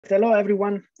Hello,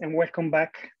 everyone, and welcome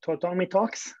back to Autonomy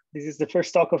Talks. This is the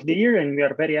first talk of the year, and we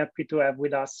are very happy to have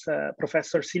with us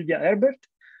Professor Sylvia Herbert,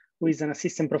 who is an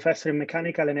assistant professor in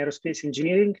mechanical and aerospace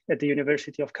engineering at the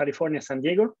University of California, San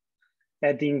Diego,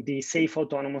 heading the Safe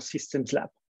Autonomous Systems Lab.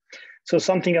 So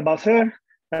something about her,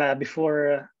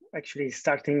 before actually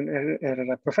starting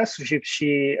her professorship,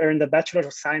 she earned a Bachelor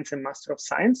of Science and Master of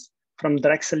Science from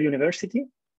Drexel University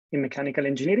in mechanical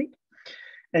engineering.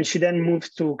 And she then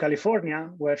moved to California,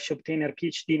 where she obtained her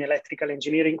PhD in electrical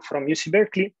engineering from UC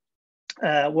Berkeley,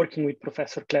 working with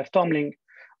Professor Claire Tomling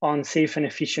on safe and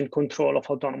efficient control of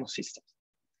autonomous systems.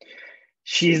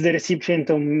 She is the recipient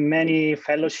of many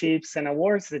fellowships and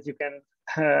awards that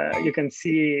you can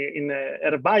see in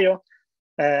her bio.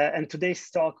 And today's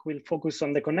talk will focus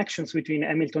on the connections between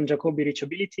Hamilton-Jacobi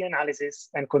reachability analysis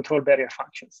and control barrier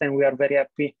functions. And we are very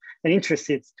happy and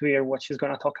interested to hear what she's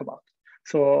going to talk about.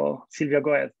 So Sylvia,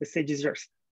 go ahead. The stage is yours.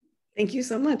 Thank you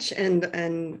so much.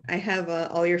 And I have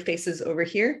all your faces over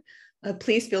here.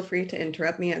 Please feel free to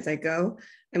interrupt me as I go.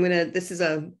 This is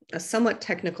a somewhat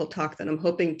technical talk that I'm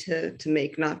hoping to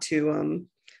make not too,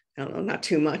 not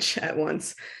too much at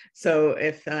once. So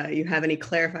if you have any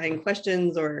clarifying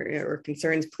questions or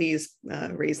concerns, please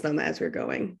raise them as we're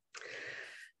going.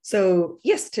 So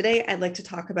yes, today I'd like to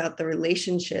talk about the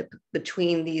relationship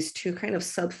between these two kind of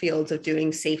subfields of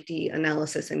doing safety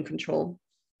analysis and control.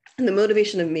 And the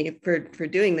motivation of me for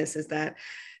doing this is that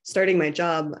starting my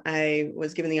job, I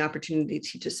was given the opportunity to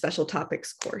teach a special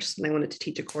topics course. And I wanted to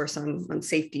teach a course on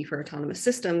safety for autonomous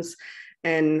systems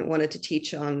and wanted to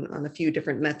teach on a few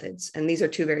different methods. And these are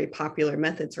two very popular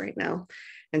methods right now.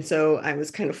 And so I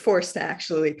was kind of forced to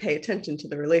actually pay attention to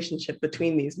the relationship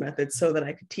between these methods so that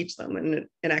I could teach them. And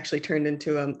it actually turned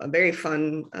into a very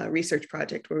fun research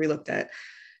project where we looked at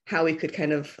how we could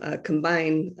kind of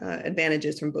combine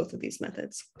advantages from both of these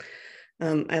methods.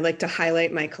 I'd like to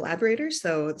highlight my collaborators.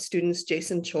 So students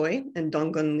Jason Choi and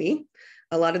Donggun Lee.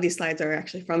 A lot of these slides are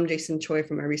actually from Jason Choi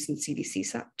from our recent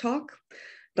CDC talk.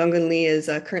 Donggun Lee is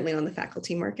currently on the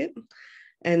faculty market.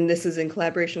 And this is in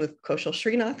collaboration with Kaushal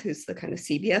Srinath, who's the kind of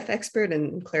CBF expert,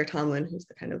 and Claire Tomlin, who's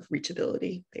the kind of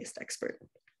reachability-based expert.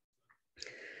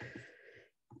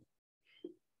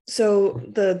 So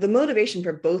the motivation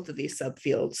for both of these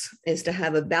subfields is to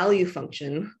have a value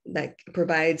function that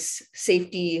provides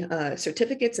safety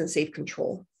certificates and safe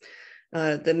control.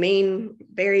 The main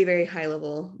very, very high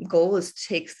level goal is to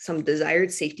take some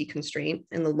desired safety constraint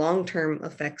and the long-term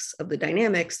effects of the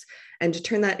dynamics and to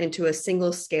turn that into a single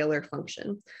scalar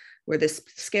function, where this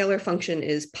scalar function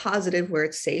is positive where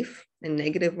it's safe and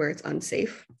negative where it's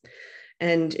unsafe.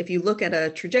 And if you look at a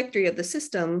trajectory of the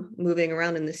system moving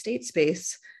around in the state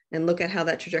space and look at how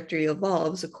that trajectory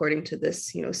evolves according to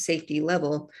this safety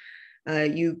level,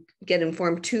 you get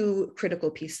informed two critical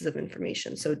pieces of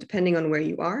information. So depending on where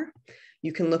you are,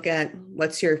 you can look at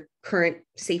what's your current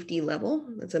safety level.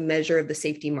 That's a measure of the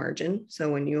safety margin.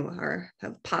 So when you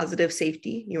have positive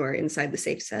safety, you are inside the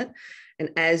safe set.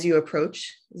 And as you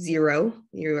approach zero,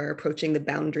 you are approaching the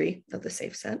boundary of the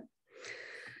safe set.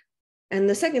 And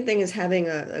the second thing is having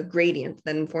a gradient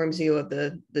that informs you of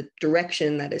the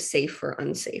direction that is safe or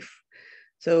unsafe.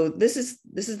 So this is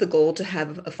the goal, to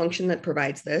have a function that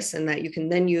provides this and that you can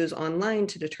then use online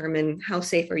to determine how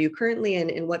safe are you currently and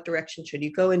in what direction should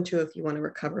you go into if you want to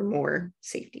recover more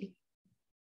safety.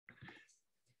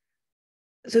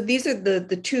 So these are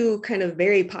the two kind of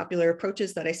very popular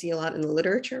approaches that I see a lot in the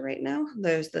literature right now.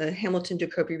 There's the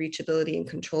Hamilton-Jacobi reachability and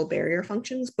control barrier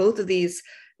functions. Both of these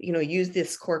use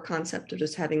this core concept of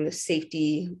just having the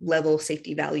safety level,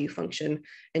 safety value function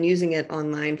and using it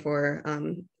online for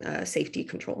safety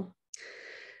control.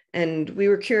 And we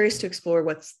were curious to explore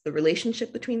what's the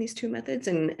relationship between these two methods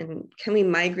and can we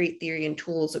migrate theory and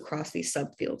tools across these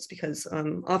subfields, because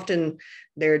often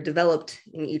they're developed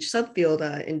in each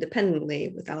subfield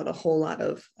independently without a whole lot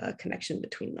of connection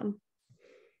between them.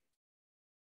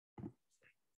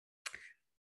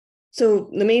 So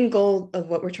the main goal of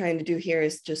what we're trying to do here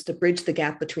is just to bridge the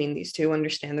gap between these two,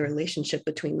 understand the relationship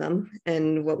between them.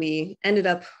 And what we ended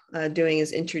up doing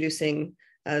is introducing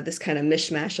this kind of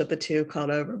mishmash of the two called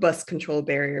a robust control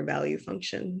barrier value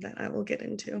function that I will get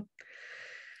into.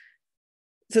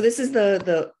 So this is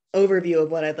the overview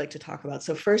of what I'd like to talk about.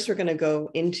 So first, we're going to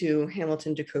go into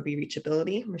Hamilton-Jacobi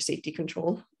reachability or safety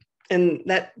control. And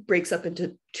that breaks up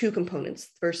into two components.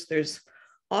 First, there's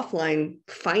offline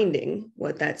finding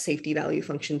what that safety value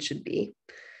function should be.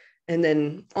 And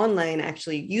then online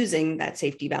actually using that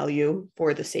safety value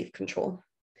for the safe control.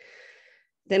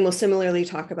 Then we'll similarly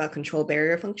talk about control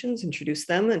barrier functions, introduce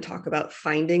them, and talk about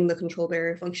finding the control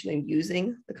barrier function and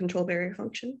using the control barrier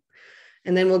function.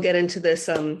 And then we'll get into this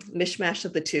mishmash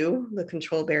of the two, the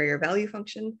control barrier value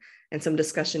function, and some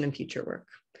discussion in future work.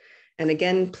 And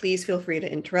again, please feel free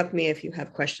to interrupt me if you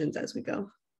have questions as we go.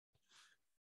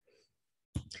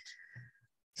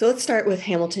 So let's start with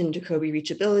Hamilton-Jacobi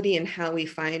reachability and how we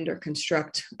find or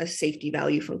construct a safety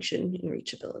value function in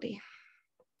reachability.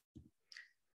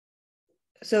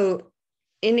 So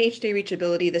in HD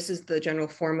reachability, this is the general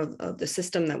form of the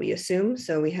system that we assume.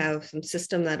 So we have some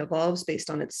system that evolves based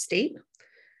on its state,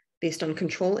 based on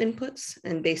control inputs,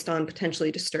 and based on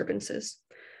potentially disturbances.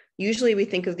 Usually we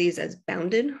think of these as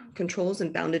bounded controls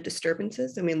and bounded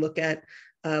disturbances, and we look at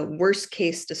worst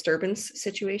case disturbance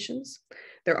situations.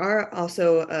 There are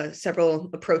also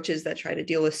several approaches that try to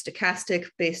deal with stochastic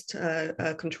based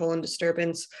control and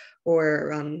disturbance,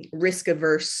 or risk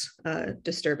averse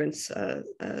disturbance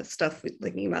stuff,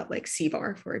 thinking about like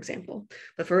CVAR, for example.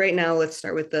 But for right now, let's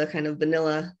start with the kind of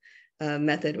vanilla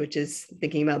method, which is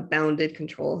thinking about bounded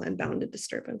control and bounded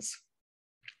disturbance.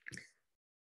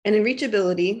 And in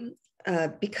reachability,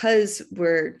 because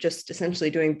we're just essentially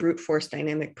doing brute force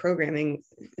dynamic programming,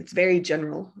 it's very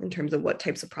general in terms of what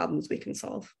types of problems we can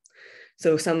solve.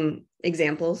 So some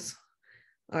examples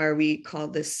are, we call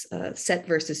this set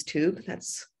versus tube.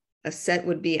 That's a set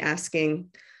would be asking,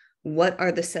 what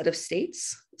are the set of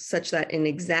states such that in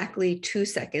exactly 2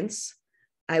 seconds,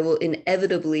 I will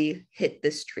inevitably hit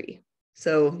this tree.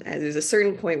 So there's a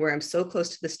certain point where I'm so close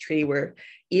to this tree where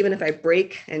even if I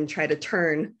brake and try to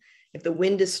turn, if the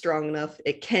wind is strong enough,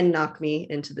 it can knock me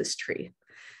into this tree.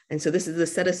 And so this is the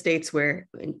set of states where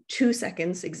in 2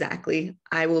 seconds exactly,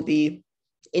 I will be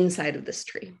inside of this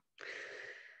tree.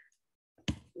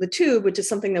 The tube, which is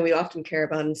something that we often care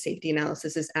about in safety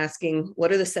analysis, is asking,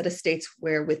 what are the set of states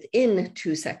where within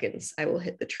 2 seconds I will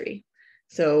hit the tree?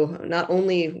 So not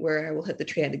only where I will hit the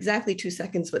tree at exactly 2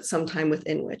 seconds, but sometime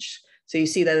within which. So you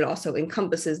see that it also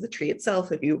encompasses the tree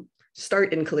itself. If you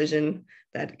start in collision,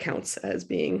 that counts as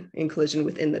being in collision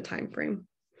within the time frame.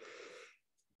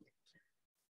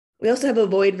 We also have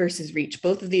avoid versus reach.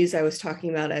 Both of these I was talking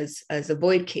about as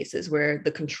avoid cases where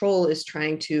the control is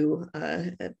trying to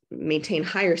maintain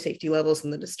higher safety levels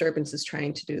and the disturbance is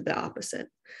trying to do the opposite.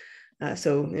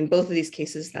 So in both of these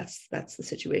cases, that's the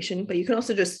situation. But you can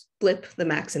also just flip the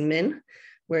max and min,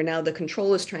 where now the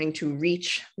control is trying to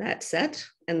reach that set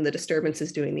and the disturbance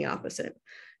is doing the opposite.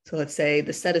 So let's say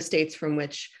the set of states from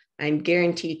which I'm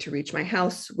guaranteed to reach my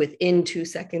house within 2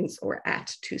 seconds or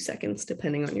at 2 seconds,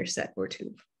 depending on your set or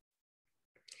tube.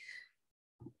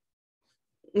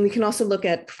 And we can also look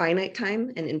at finite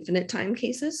time and infinite time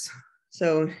cases.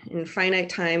 So in finite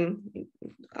time,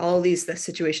 all these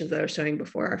situations that I was showing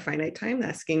before are finite time,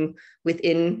 asking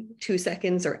within 2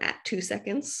 seconds or at 2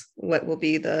 seconds, what will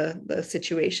be the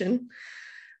situation.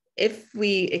 If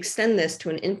we extend this to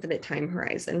an infinite time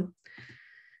horizon,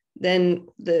 then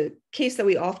the case that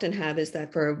we often have is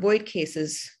that for avoid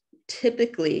cases,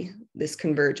 typically this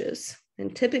converges.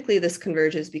 And typically this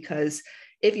converges because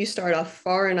if you start off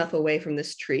far enough away from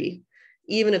this tree,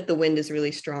 even if the wind is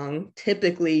really strong,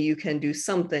 typically you can do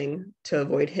something to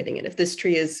avoid hitting it. If this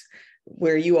tree is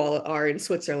where you all are in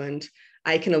Switzerland,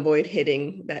 I can avoid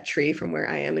hitting that tree from where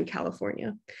I am in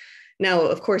California. Now,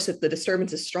 of course, if the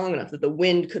disturbance is strong enough that the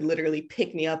wind could literally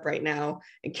pick me up right now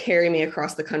and carry me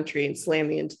across the country and slam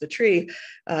me into the tree,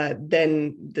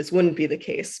 then this wouldn't be the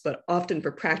case. But often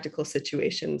for practical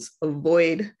situations,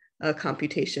 avoid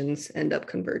computations end up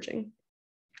converging.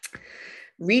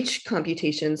 Reach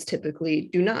computations typically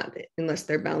do not, unless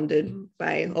they're bounded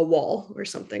by a wall or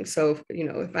something. So,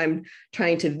 if I'm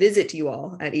trying to visit you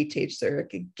all at ETH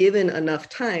Zurich, given enough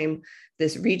time,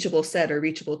 this reachable set or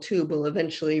reachable tube will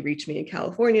eventually reach me in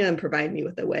California and provide me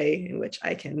with a way in which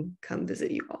I can come visit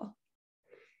you all.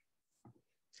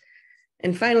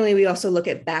 And finally, we also look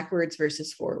at backwards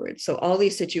versus forwards. So all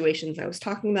these situations I was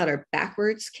talking about are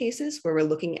backwards cases where we're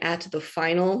looking at the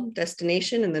final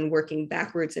destination and then working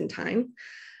backwards in time.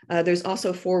 There's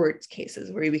also forwards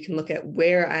cases where we can look at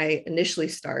where I initially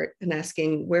start and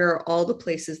asking where are all the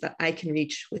places that I can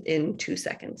reach within 2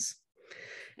 seconds.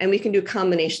 And we can do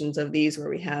combinations of these where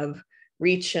we have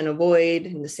reach and avoid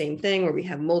in the same thing, where we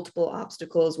have multiple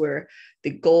obstacles where the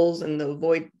goals and the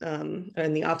avoid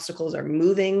and the obstacles are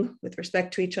moving with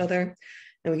respect to each other.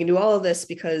 And we can do all of this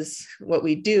because what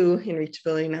we do in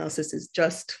reachability analysis is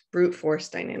just brute force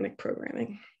dynamic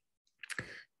programming.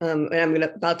 And I'm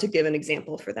about to give an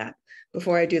example for that.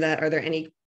 Before I do that, are there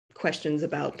any questions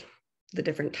about the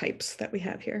different types that we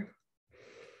have here?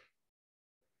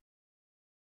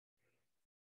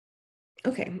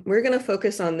 Okay, we're going to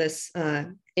focus on this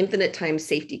infinite time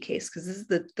safety case because this is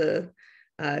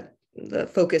the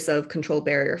focus of control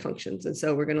barrier functions. And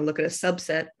so we're going to look at a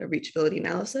subset of reachability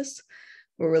analysis.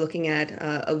 where we're looking at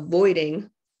avoiding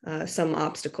some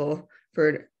obstacle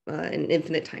for an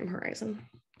infinite time horizon.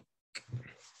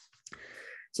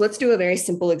 So let's do a very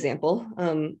simple example.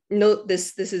 Note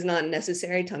this is not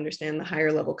necessary to understand the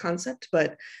higher level concept,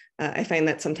 but I find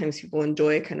that sometimes people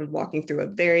enjoy kind of walking through a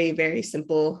very, very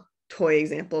simple toy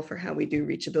example for how we do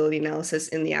reachability analysis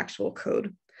in the actual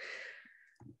code.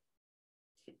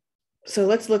 So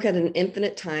let's look at an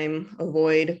infinite time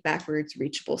avoid backwards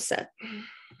reachable set.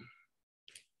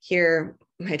 Here,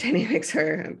 my dynamics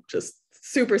are just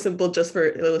super simple, just for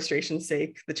illustration's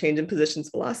sake. The change in position is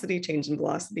velocity, change in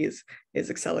velocity is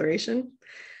acceleration.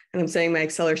 And I'm saying my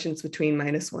acceleration is between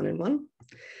 -1 and 1.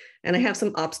 And I have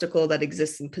some obstacle that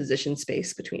exists in position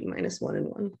space between -1 and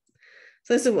 1.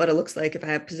 So this is what it looks like if I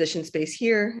have position space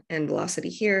here and velocity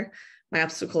here. My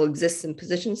obstacle exists in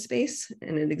position space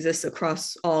and it exists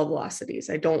across all velocities.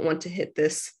 I don't want to hit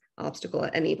this obstacle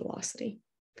at any velocity.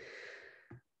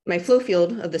 My flow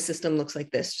field of the system looks like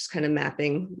this, just kind of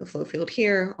mapping the flow field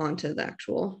here onto the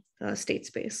actual state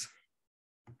space.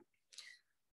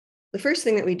 The first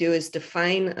thing that we do is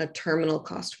define a terminal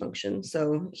cost function.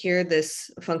 So here,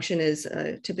 this function is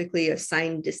typically a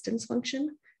signed distance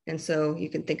function. And so you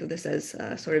can think of this as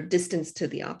sort of distance to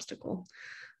the obstacle.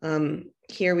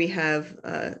 Here we have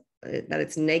that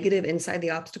it's negative inside the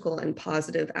obstacle and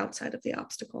positive outside of the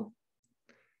obstacle.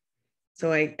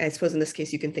 So I suppose in this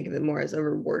case, you can think of it more as a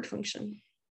reward function.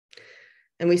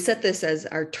 And we set this as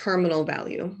our terminal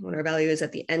value, when our value is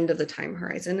at the end of the time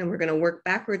horizon. And we're going to work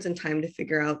backwards in time to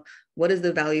figure out what is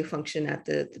the value function at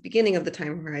the beginning of the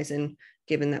time horizon,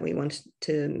 given that we want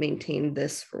to maintain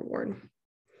this reward.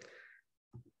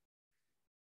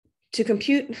 To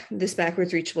compute this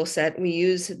backwards reachable set, we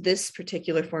use this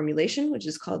particular formulation, which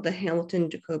is called the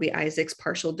Hamilton-Jacobi-Isaacs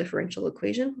partial differential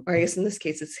equation, or I guess in this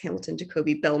case, it's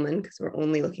Hamilton-Jacobi-Bellman because we're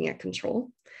only looking at control.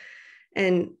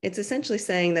 And it's essentially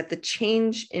saying that the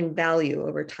change in value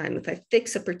over time, if I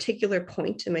fix a particular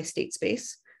point in my state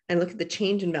space and look at the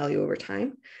change in value over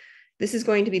time, this is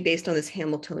going to be based on this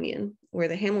Hamiltonian, where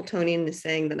the Hamiltonian is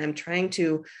saying that I'm trying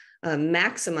to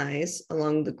maximize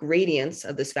along the gradients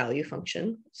of this value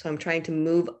function. So I'm trying to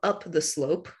move up the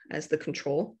slope as the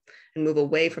control and move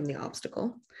away from the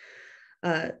obstacle.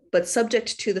 But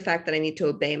subject to the fact that I need to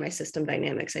obey my system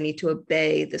dynamics. I need to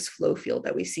obey this flow field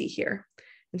that we see here.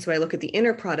 And so I look at the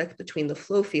inner product between the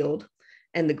flow field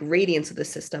and the gradients of the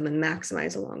system and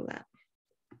maximize along that.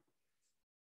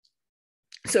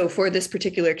 So for this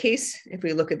particular case, if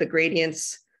we look at the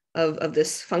gradients of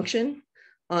this function,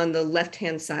 on the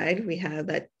left-hand side, we have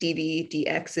that dv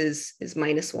dx is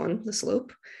 -1, the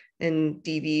slope, and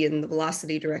dv in the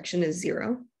velocity direction is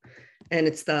 0. And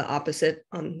it's the opposite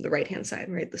on the right-hand side,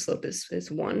 right? The slope is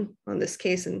 1 on this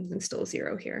case and still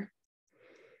 0 here.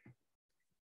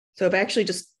 So if I actually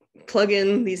just plug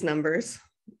in these numbers,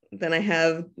 then I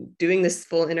have, doing this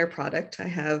full inner product, I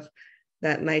have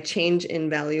that my change in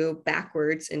value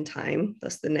backwards in time,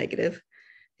 thus the negative,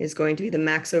 is going to be the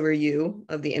max over u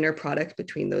of the inner product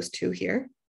between those two here.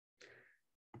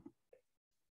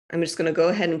 I'm just going to go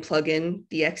ahead and plug in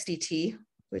dx dt,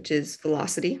 which is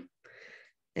velocity,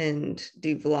 and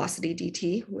the velocity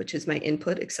dt, which is my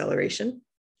input acceleration.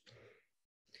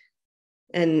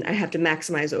 And I have to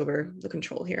maximize over the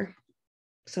control here.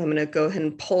 So I'm going to go ahead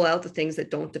and pull out the things that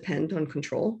don't depend on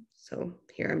control. So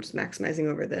here I'm just maximizing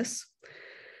over this.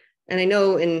 And I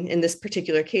know in this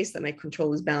particular case that my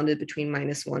control is bounded between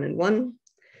 -1 and 1.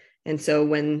 And so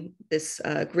when this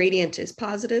gradient is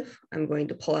positive, I'm going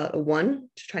to pull out a 1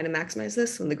 to try to maximize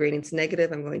this. When the gradient's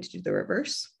negative, I'm going to do the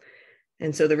reverse.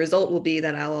 And so the result will be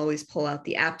that I'll always pull out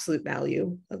the absolute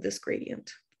value of this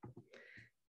gradient.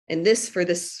 And this, for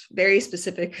this very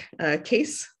specific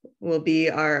case, will be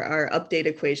our update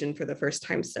equation for the first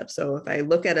time step. So if I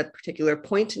look at a particular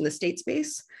point in the state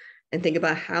space and think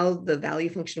about how the value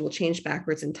function will change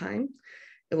backwards in time,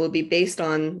 it will be based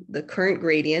on the current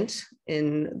gradient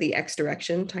in the x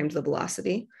direction times the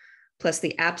velocity, plus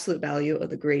the absolute value of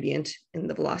the gradient in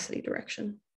the velocity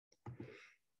direction.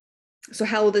 So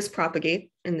how will this propagate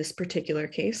in this particular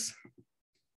case?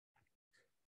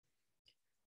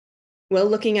 Well,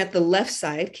 looking at the left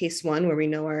side, case 1, where we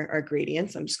know our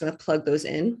gradients, I'm just going to plug those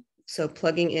in. So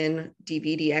plugging in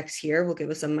dv dx here will give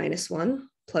us a -1.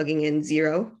 Plugging in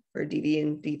 0 for dv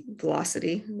and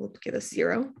velocity will give us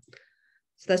 0.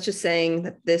 So that's just saying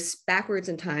that this backwards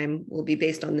in time will be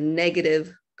based on the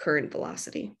negative current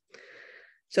velocity.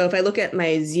 So if I look at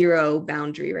my 0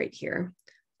 boundary right here,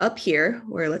 up here,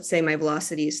 where let's say my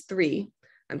velocity is 3,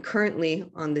 I'm currently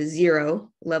on the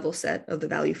 0 level set of the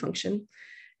value function.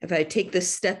 If I take this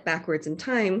step backwards in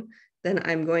time, then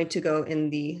I'm going to go in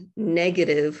the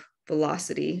negative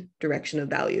velocity direction of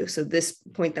value. So this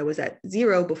point that was at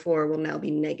 0 before will now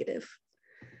be negative.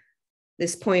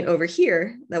 This point over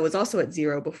here that was also at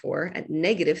 0 before at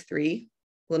 -3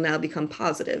 will now become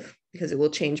positive because it will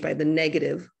change by the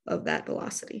negative of that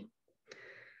velocity.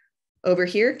 Over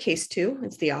here, case 2,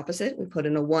 it's the opposite. We put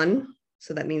in a 1.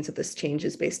 So that means that this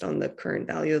changes based on the current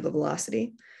value of the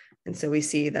velocity. And so we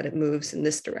see that it moves in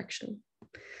this direction.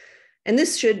 And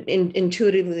this should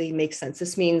intuitively make sense.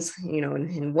 This means,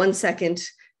 in 1 second,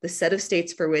 the set of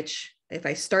states for which, if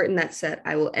I start in that set,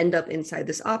 I will end up inside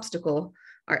this obstacle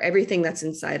are everything that's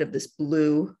inside of this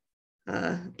blue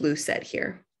set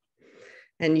here.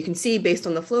 And you can see based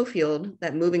on the flow field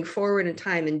that moving forward in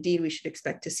time, indeed, we should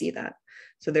expect to see that.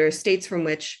 So there are states from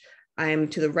which I'm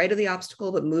to the right of the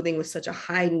obstacle, but moving with such a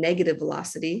high negative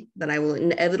velocity that I will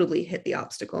inevitably hit the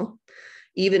obstacle,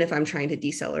 even if I'm trying to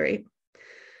decelerate.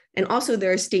 And also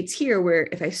there are states here where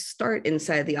if I start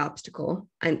inside the obstacle,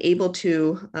 I'm able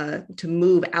to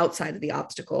move outside of the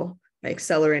obstacle by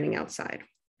accelerating outside,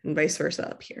 and vice versa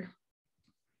up here.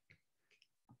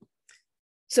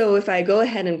 So if I go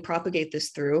ahead and propagate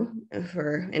this through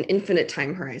for an infinite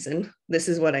time horizon, this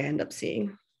is what I end up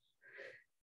seeing.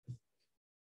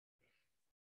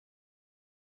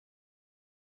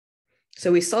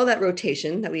 So we saw that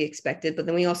rotation that we expected, but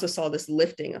then we also saw this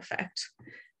lifting effect.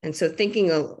 And so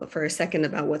thinking for a second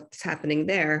about what's happening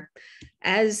there,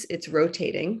 as it's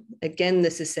rotating, again,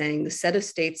 this is saying the set of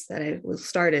states that I will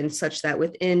start in such that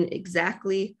within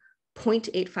exactly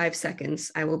 0.85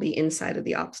 seconds, I will be inside of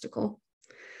the obstacle.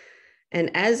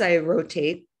 And as I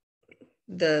rotate,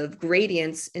 the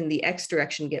gradients in the x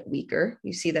direction get weaker.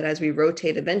 You see that as we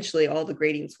rotate, eventually all the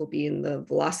gradients will be in the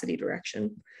velocity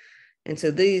direction. And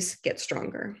so these get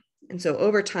stronger. And so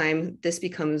over time, this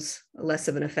becomes less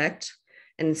of an effect.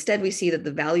 And instead, we see that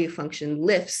the value function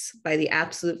lifts by the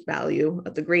absolute value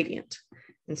of the gradient.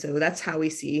 And so that's how we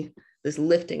see this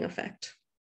lifting effect.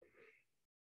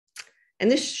 And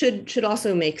this should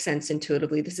also make sense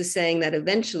intuitively. This is saying that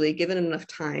eventually, given enough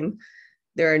time,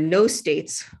 there are no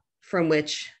states from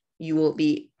which you will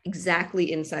be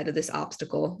exactly inside of this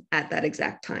obstacle at that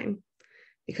exact time,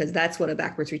 because that's what a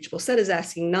backwards reachable set is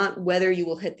asking, not whether you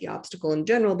will hit the obstacle in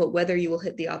general, but whether you will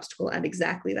hit the obstacle at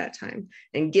exactly that time.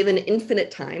 And given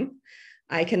infinite time,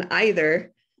 I can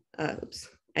either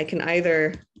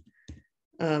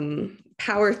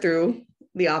power through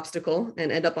the obstacle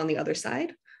and end up on the other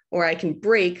side, or I can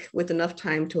brake with enough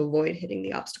time to avoid hitting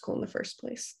the obstacle in the first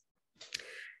place.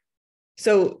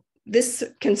 So this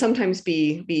can sometimes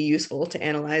be useful to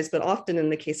analyze, but often in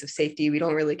the case of safety, we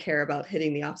don't really care about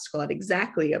hitting the obstacle at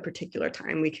exactly a particular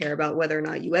time. We care about whether or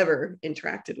not you ever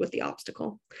interacted with the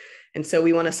obstacle. And so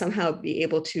we want to somehow be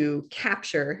able to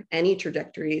capture any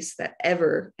trajectories that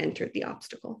ever entered the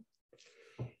obstacle.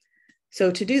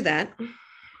 So to do that,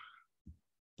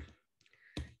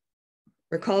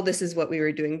 recall this is what we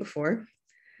were doing before.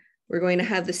 We're going to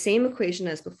have the same equation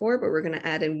as before, but we're going to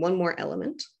add in one more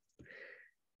element.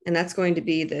 And that's going to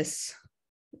be this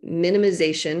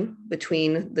minimization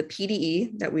between the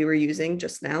PDE that we were using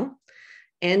just now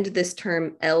and this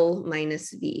term L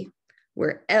minus V,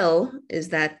 where L is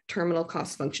that terminal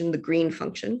cost function, the green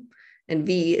function, and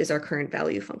V is our current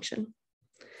value function.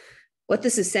 What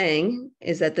this is saying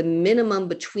is that the minimum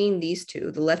between these two,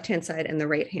 the left-hand side and the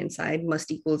right-hand side, must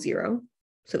equal 0.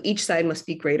 So each side must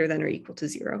be greater than or equal to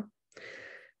 0.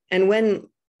 And when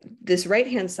this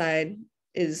right-hand side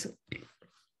is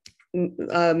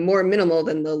more minimal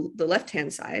than the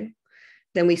left-hand side,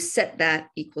 then we set that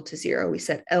equal to 0. We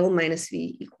set L minus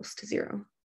V equals to 0.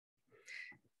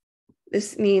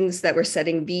 This means that we're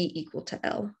setting V equal to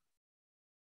L.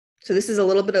 So this is a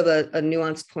little bit of a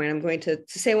nuanced point. I'm going to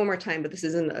say one more time, but this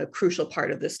isn't a crucial part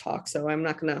of this talk, so I'm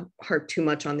not going to harp too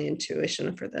much on the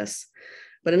intuition for this.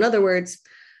 But in other words,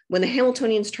 when the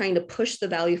Hamiltonian is trying to push the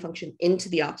value function into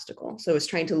the obstacle, so it's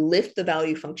trying to lift the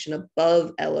value function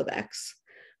above L of x,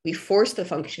 we force the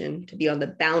function to be on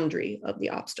the boundary of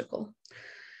the obstacle.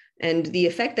 And the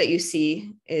effect that you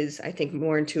see is, I think,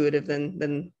 more intuitive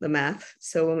than the math.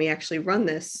 So when we actually run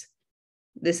this,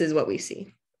 this is what we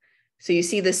see. So you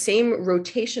see the same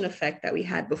rotation effect that we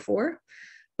had before,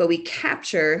 but we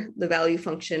capture the value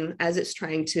function as it's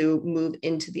trying to move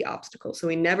into the obstacle. So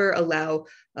we never allow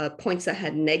points that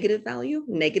had negative value,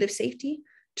 negative safety,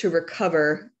 to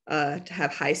recover to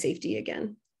have high safety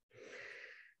again.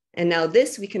 And now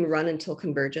this we can run until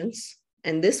convergence,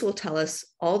 and this will tell us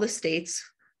all the states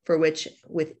for which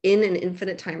within an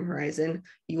infinite time horizon,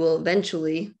 you will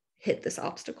eventually hit this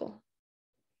obstacle.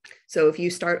 So if you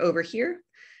start over here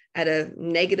at a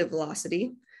negative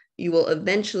velocity, you will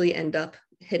eventually end up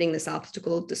hitting this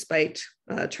obstacle despite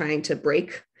trying to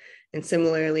brake. And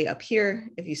similarly up here,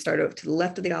 if you start over to the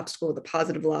left of the obstacle with a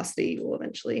positive velocity, you will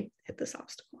eventually hit this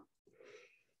obstacle.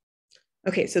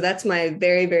 Okay, so that's my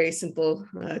very, very simple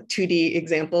 2D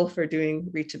example for doing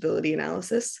reachability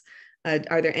analysis.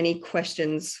 Are there any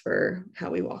questions for how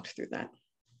we walked through that?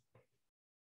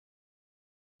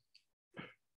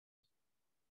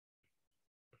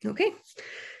 Okay,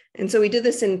 and so we did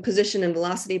this in position and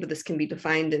velocity, but this can be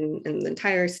defined in the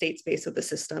entire state space of the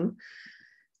system.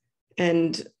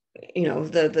 And you know,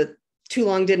 the too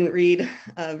long didn't read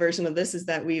version of this is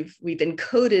that we've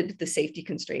encoded the safety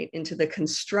constraint into the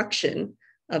construction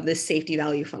of this safety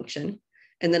value function,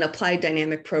 and then applied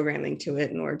dynamic programming to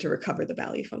it in order to recover the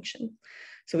value function.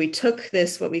 So we took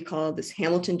this, what we call this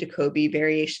Hamilton-Jacobi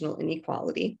variational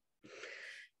inequality.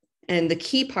 And the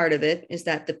key part of it is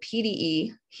that the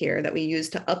PDE here that we use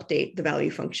to update the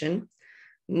value function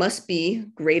must be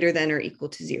greater than or equal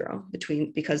to 0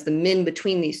 because the min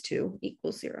between these two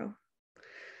equals 0.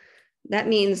 That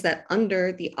means that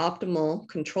under the optimal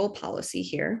control policy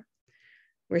here,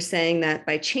 we're saying that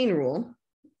by chain rule,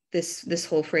 this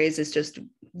whole phrase is just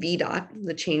v dot,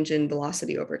 the change in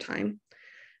velocity over time,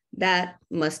 that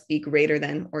must be greater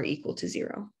than or equal to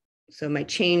 0. So my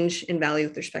change in value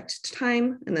with respect to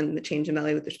time, and then the change in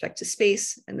value with respect to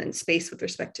space, and then space with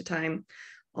respect to time,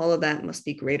 all of that must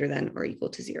be greater than or equal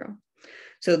to 0.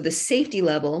 So the safety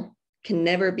level can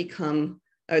never become,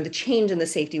 or the change in the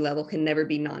safety level can never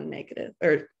be non-negative,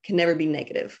 or can never be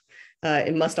negative.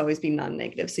 It must always be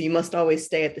non-negative. So you must always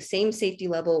stay at the same safety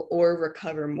level or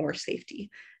recover more safety.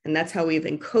 And that's how we've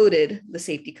encoded the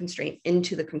safety constraint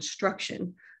into the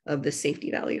construction of the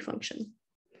safety value function.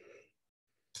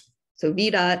 So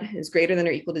v dot is greater than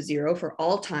or equal to 0 for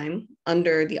all time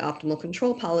under the optimal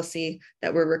control policy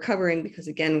that we're recovering, because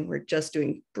again, we're just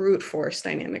doing brute force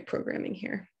dynamic programming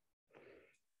here.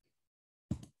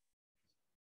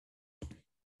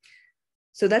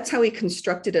 So that's how we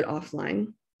constructed it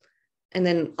offline. And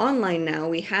then online now,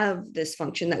 we have this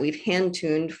function that we've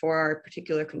hand-tuned for our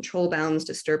particular control bounds,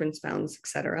 disturbance bounds, et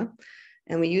cetera.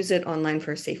 And we use it online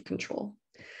for safe control.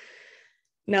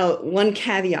 Now, one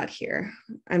caveat here,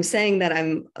 I'm saying that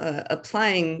I'm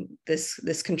applying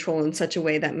this control in such a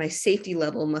way that my safety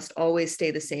level must always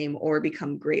stay the same or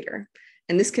become greater.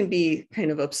 And this can be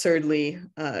kind of absurdly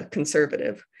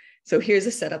conservative. So here's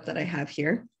a setup that I have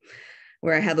here,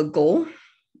 where I have a goal,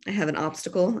 I have an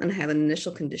obstacle, and I have an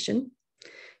initial condition.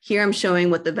 Here I'm showing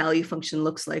what the value function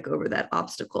looks like over that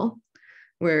obstacle,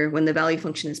 where when the value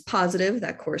function is positive,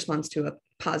 that corresponds to a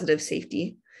positive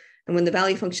safety. And when the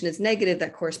value function is negative,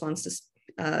 that corresponds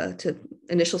to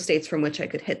initial states from which I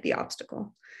could hit the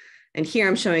obstacle. And here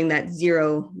I'm showing that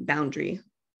 0 boundary,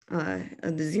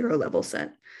 the 0 level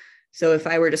set. So if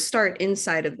I were to start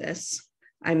inside of this,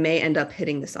 I may end up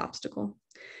hitting this obstacle.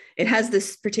 It has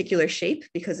this particular shape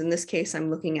because in this case, I'm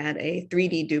looking at a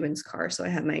 3D Dubin's car. So I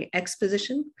have my X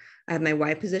position, I have my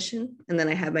Y position, and then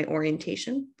I have my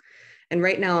orientation. And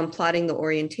right now I'm plotting the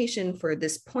orientation for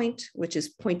this point, which is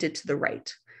pointed to the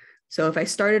right. So if I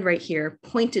started right here,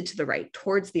 pointed to the right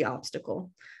towards the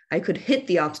obstacle, I could hit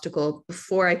the obstacle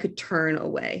before I could turn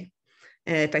away.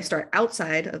 And if I start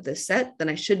outside of this set, then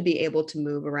I should be able to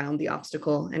move around the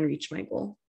obstacle and reach my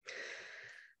goal.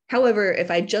 However, if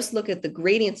I just look at the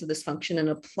gradients of this function and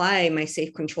apply my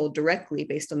safe control directly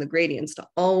based on the gradients to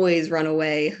always run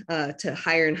away to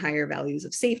higher and higher values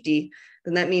of safety,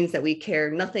 then that means that we care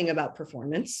nothing about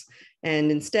performance.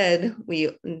 And instead, we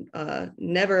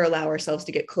never allow ourselves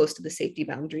to get close to the safety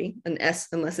boundary, an S,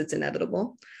 unless it's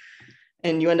inevitable.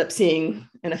 And you end up seeing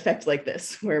an effect like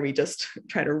this, where we just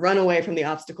try to run away from the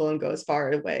obstacle and go as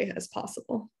far away as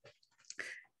possible.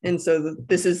 And so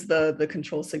this is the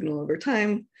control signal over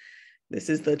time. This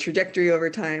is the trajectory over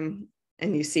time.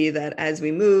 And you see that as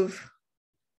we move,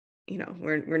 you know,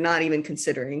 we're not even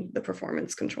considering the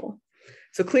performance control.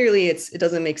 So clearly it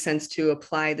doesn't make sense to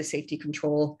apply the safety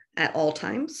control at all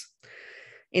times.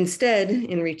 Instead,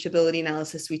 in reachability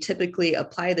analysis, we typically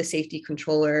apply the safety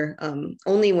controller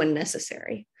only when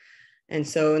necessary. And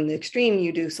so in the extreme,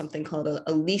 you do something called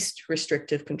a least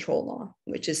restrictive control law,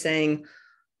 which is saying,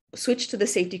 switch to the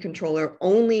safety controller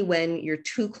only when you're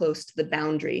too close to the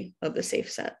boundary of the safe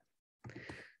set.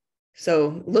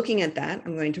 So looking at that,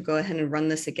 I'm going to go ahead and run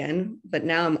this again, but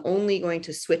now I'm only going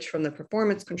to switch from the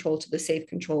performance control to the safe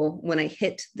control when I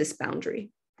hit this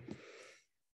boundary.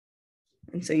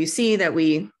 And so you see that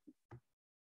we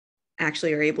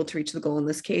actually are able to reach the goal in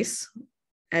this case.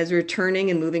 As we're turning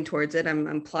and moving towards it,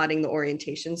 I'm plotting the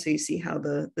orientation. So you see how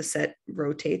the set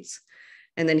rotates.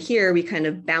 And then here we kind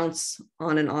of bounce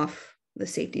on and off the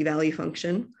safety value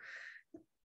function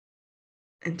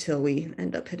until we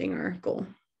end up hitting our goal.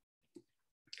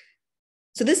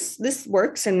 So this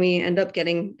works, and we end up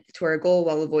getting to our goal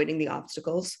while avoiding the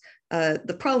obstacles.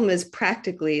 The problem is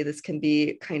practically this can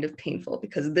be kind of painful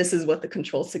because this is what the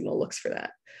control signal looks for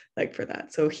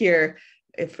that. So here,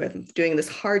 if I'm doing this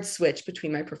hard switch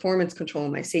between my performance control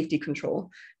and my safety control,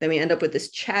 then we end up with this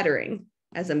chattering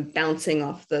as I'm bouncing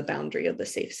off the boundary of the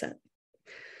safe set.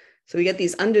 So we get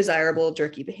these undesirable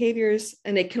jerky behaviors,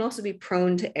 and it can also be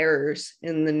prone to errors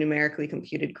in the numerically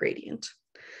computed gradient.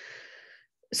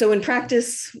 So in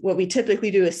practice, what we typically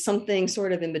do is something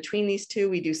sort of in between these two.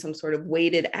 We do some sort of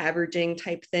weighted averaging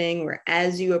type thing, where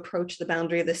as you approach the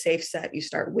boundary of the safe set, you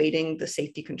start weighting the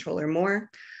safety controller more.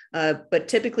 But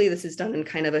typically this is done in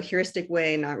kind of a heuristic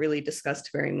way, not really discussed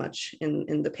very much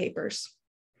in the papers.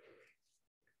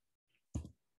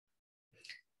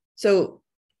 So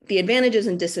the advantages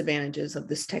and disadvantages of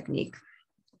this technique.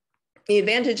 The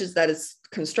advantage is that it's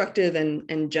constructive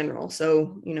and general.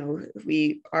 So,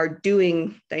 we are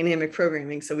doing dynamic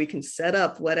programming, so we can set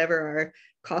up whatever our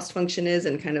cost function is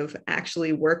and kind of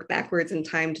actually work backwards in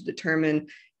time to determine,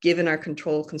 given our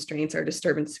control constraints, our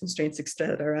disturbance constraints, et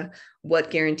cetera,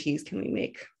 what guarantees can we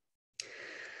make?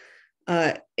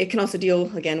 It can also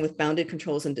deal, again, with bounded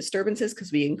controls and disturbances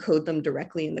because we encode them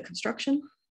directly in the construction.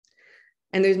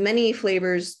 And there's many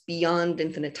flavors beyond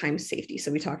infinite time safety.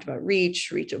 So we talked about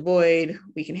reach avoid.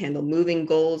 We can handle moving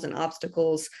goals and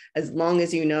obstacles as long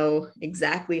as you know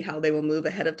exactly how they will move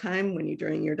ahead of time when you're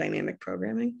doing your dynamic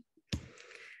programming.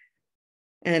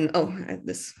 And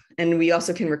and we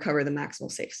also can recover the maximal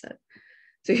safe set.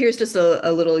 So here's just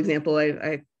a little example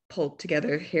I pulled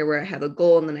together here where I have a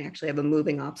goal and then I actually have a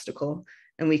moving obstacle.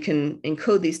 And we can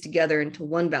encode these together into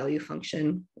one value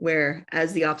function where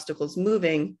as the obstacle is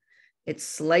moving, it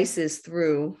slices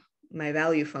through my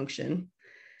value function.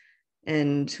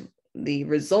 And the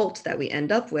result that we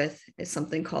end up with is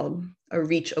something called a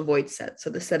reach avoid set. So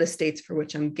the set of states for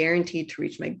which I'm guaranteed to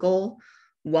reach my goal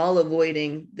while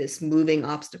avoiding this moving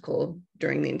obstacle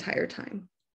during the entire time.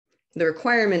 The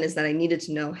requirement is that I needed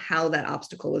to know how that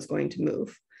obstacle was going to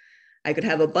move. I could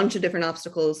have a bunch of different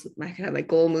obstacles. I could have my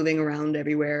goal moving around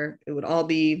everywhere. It would all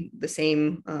be the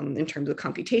same in terms of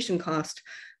computation cost.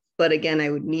 But again, I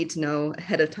would need to know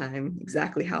ahead of time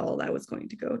exactly how all that was going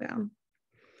to go down.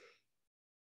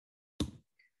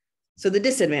 So the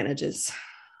disadvantages.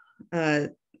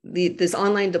 This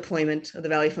online deployment of the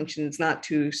value function is not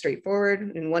too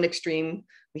straightforward. In one extreme,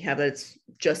 we have that it's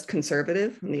just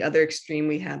conservative. In the other extreme,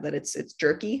 we have that it's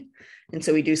jerky. And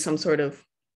so we do some sort of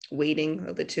weighting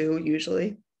of the two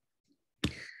usually.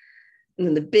 And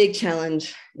then the big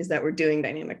challenge is that we're doing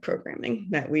dynamic programming,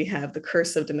 that we have the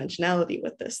curse of dimensionality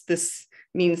with this. This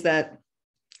means that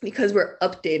because we're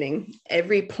updating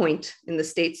every point in the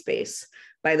state space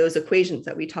by those equations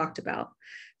that we talked about,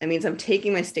 that means I'm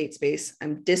taking my state space,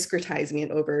 I'm discretizing it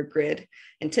over a grid.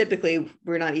 And typically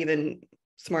we're not even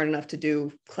smart enough to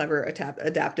do clever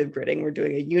adaptive gridding. We're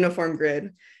doing a uniform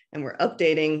grid and we're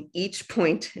updating each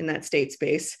point in that state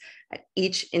space at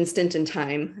each instant in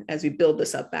time as we build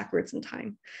this up backwards in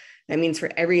time. That means for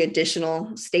every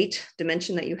additional state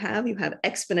dimension that you have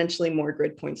exponentially more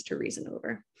grid points to reason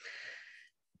over.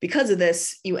 Because of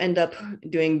this, you end up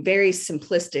doing very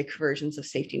simplistic versions of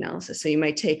safety analysis. So you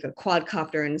might take a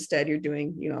quadcopter and instead you're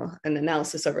doing, an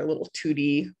analysis over a little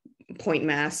 2D point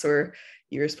mass, or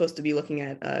you're supposed to be looking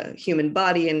at a human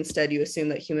body, and instead you assume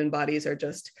that human bodies are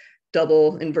just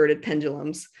double inverted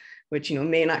pendulums, which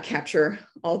may not capture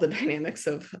all the dynamics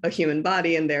of a human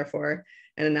body, and therefore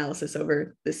an analysis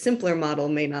over the simpler model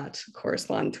may not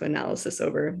correspond to analysis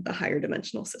over the higher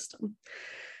dimensional system.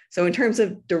 So in terms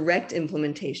of direct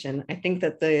implementation, I think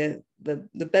that the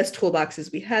best toolboxes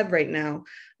we have right now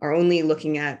are only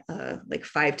looking at like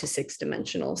 5 to 6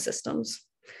 dimensional systems.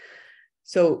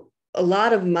 So a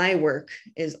lot of my work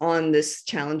is on this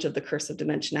challenge of the curse of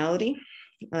dimensionality.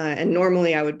 And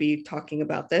normally I would be talking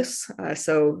about this.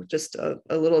 So just a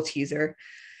little teaser.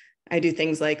 I do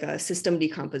things like system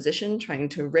decomposition, trying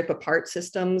to rip apart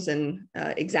systems in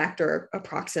exact or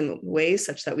approximate ways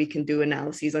such that we can do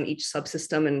analyses on each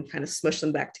subsystem and kind of smush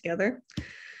them back together.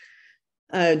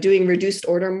 Doing reduced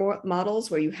order models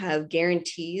where you have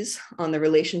guarantees on the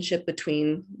relationship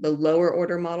between the lower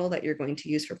order model that you're going to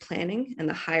use for planning and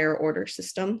the higher order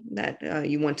system that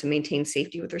you want to maintain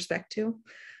safety with respect to.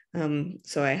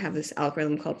 So I have this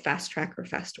algorithm called fast track or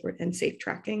fast and safe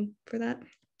tracking for that.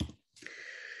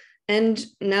 And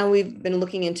now we've been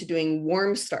looking into doing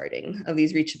warm starting of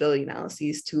these reachability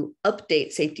analyses to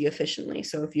update safety efficiently.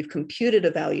 So if you've computed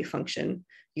a value function,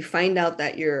 you find out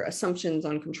that your assumptions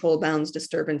on control bounds,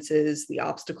 disturbances, the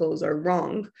obstacles are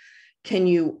wrong. Can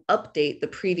you update the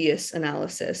previous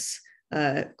analysis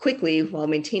quickly while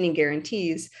maintaining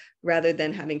guarantees rather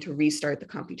than having to restart the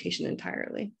computation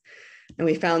entirely. And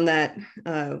we found that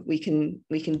we can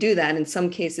do that. In some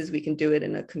cases, we can do it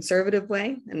in a conservative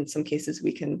way, and in some cases,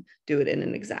 we can do it in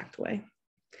an exact way.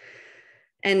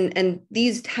 And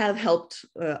these have helped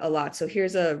a lot. So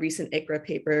here's a recent ICRA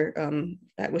paper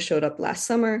that was showed up last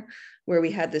summer, where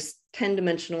we had this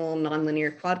 10-dimensional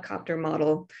nonlinear quadcopter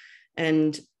model.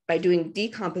 And by doing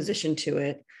decomposition to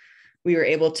it, we were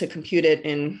able to compute it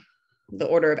in the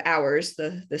order of hours,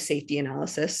 the safety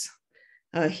analysis.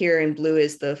 Here in blue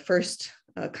is the first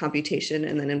computation,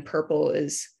 and then in purple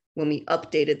is when we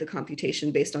updated the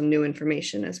computation based on new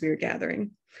information as we were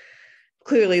gathering.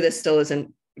 Clearly, this still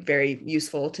isn't very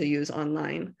useful to use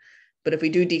online, but if we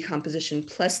do decomposition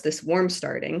plus this warm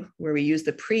starting, where we use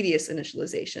the previous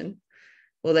initialization,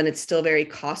 well, then it's still very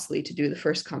costly to do the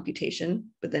first computation,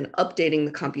 but then updating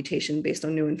the computation based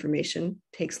on new information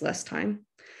takes less time.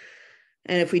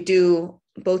 And if we do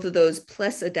both of those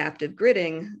plus adaptive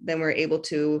gridding, then we're able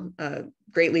to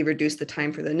greatly reduce the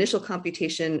time for the initial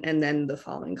computation and then the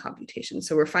following computation.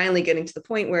 So we're finally getting to the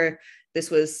point where this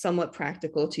was somewhat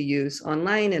practical to use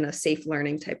online in a safe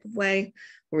learning type of way,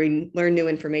 where we learn new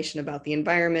information about the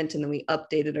environment, and then we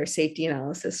updated our safety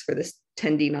analysis for this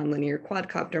 10D nonlinear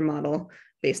quadcopter model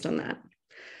based on that.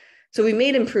 So we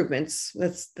made improvements.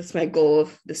 That's my goal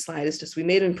of this slide, is just we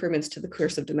made improvements to the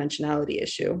cursive dimensionality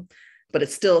issue, but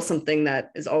it's still something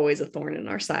that is always a thorn in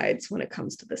our sides when it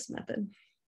comes to this method.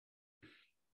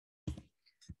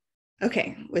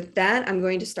 Okay, with that, I'm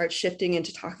going to start shifting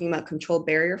into talking about control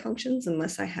barrier functions,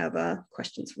 unless I have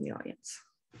questions from the audience.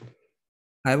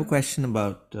 I have a question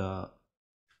about the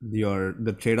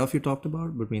trade-off you talked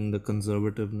about between the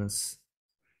conservativeness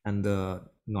and the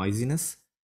noisiness,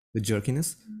 the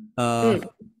jerkiness.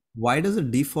 Why does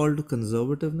it default to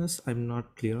conservativeness? I'm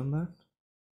not clear on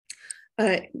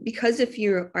that. Because if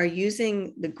you are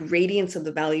using the gradients of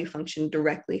the value function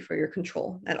directly for your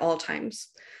control at all times,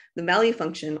 the value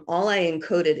function, all I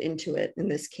encoded into it in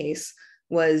this case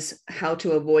was how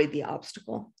to avoid the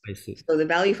obstacle. I see. So the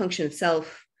value function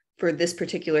itself for this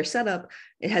particular setup,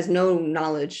 it has no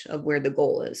knowledge of where the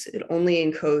goal is. It only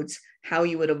encodes how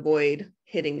you would avoid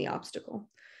hitting the obstacle.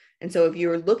 And so if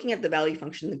you're looking at the value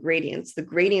function, the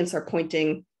gradients are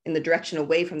pointing in the direction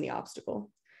away from the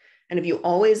obstacle. And if you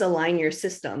always align your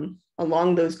system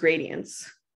along those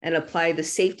gradients and apply the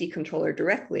safety controller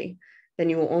directly, then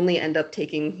you will only end up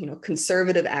taking,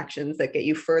 conservative actions that get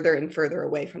you further and further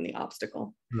away from the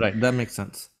obstacle. Right, that makes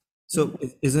sense. So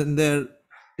is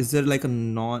there like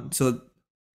a so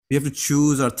we have to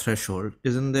choose our threshold.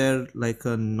 Isn't there like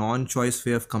a non-choice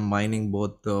way of combining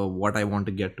both the what I want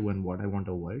to get to and what I want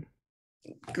to avoid?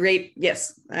 Great.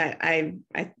 Yes, I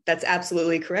that's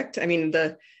absolutely correct. I mean,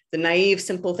 the naive,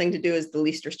 simple thing to do is the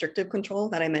least restrictive control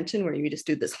that I mentioned, where you just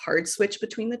do this hard switch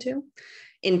between the two.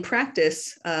 In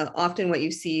practice, often what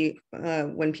you see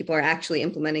when people are actually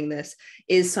implementing this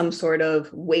is some sort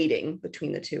of weighting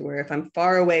between the two, where if I'm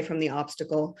far away from the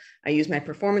obstacle, I use my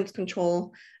performance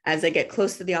control. As I get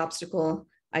close to the obstacle,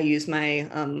 I use my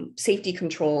safety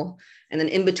control. And then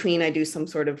in between, I do some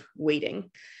sort of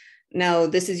weighting. Now,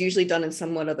 this is usually done in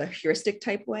somewhat of a heuristic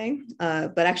type way,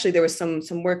 but actually there was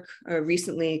some work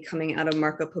recently coming out of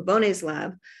Marco Pavone's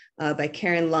lab by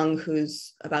Karen Lung,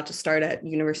 who's about to start at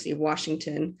University of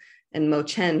Washington, and Mo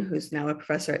Chen, who's now a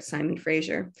professor at Simon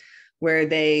Fraser, where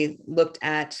they looked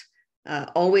at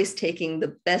always taking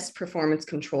the best performance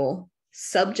control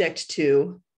subject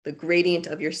to the gradient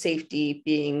of your safety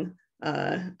being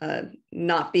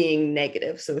not being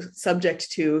negative. So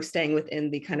subject to staying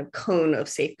within the kind of cone of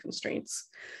safe constraints.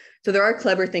 So there are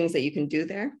clever things that you can do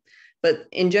there, but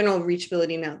in general,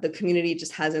 reachability now, the community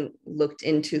just hasn't looked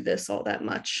into this all that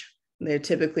much. They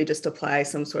typically just apply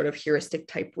some sort of heuristic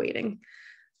type weighting.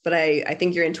 But I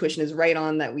think your intuition is right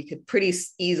on that we could pretty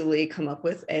easily come up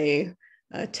with a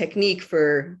technique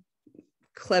for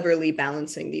cleverly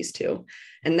balancing these two.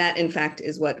 And that, in fact,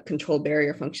 is what control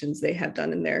barrier functions they have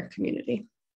done in their community.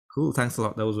 Cool. Thanks a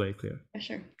lot. That was very clear. Yeah,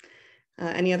 sure.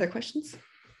 Any other questions?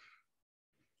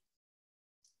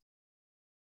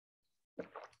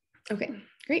 Okay,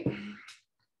 great.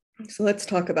 So let's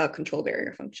talk about control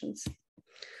barrier functions.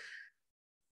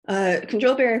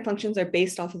 Control barrier functions are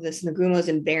based off of this Nagumo's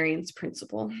invariance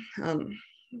principle.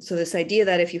 So this idea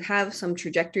that if you have some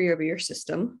trajectory over your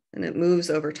system and it moves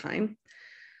over time,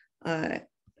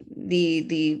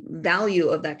 the value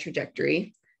of that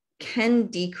trajectory can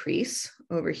decrease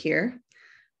over here,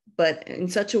 but in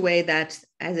such a way that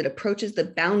as it approaches the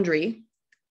boundary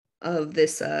of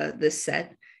this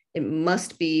set, it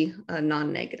must be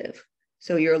non-negative.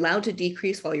 So you're allowed to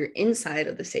decrease while you're inside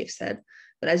of the safe set,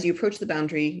 but as you approach the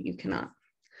boundary, you cannot.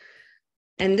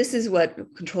 And this is what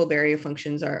control barrier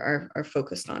functions are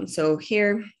focused on. So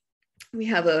here we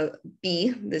have a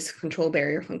B, this control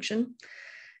barrier function,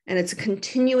 and it's a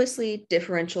continuously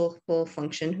differentiable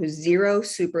function whose zero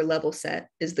super level set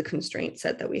is the constraint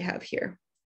set that we have here.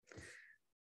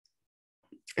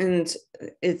 And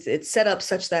it's set up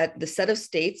such that the set of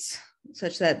states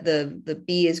such that the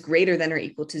B is greater than or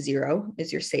equal to 0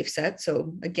 is your safe set.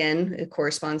 So again, it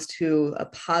corresponds to a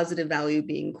positive value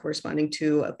being corresponding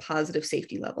to a positive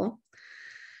safety level.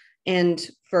 And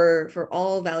for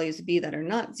all values of B that are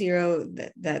not 0,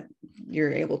 that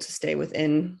you're able to stay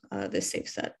within this safe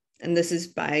set. And this is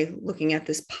by looking at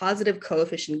this positive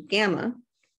coefficient gamma,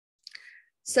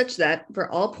 such that for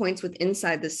all points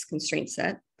inside this constraint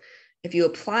set, if you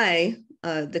apply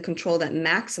the control that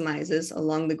maximizes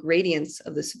along the gradients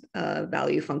of this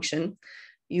value function,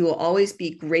 you will always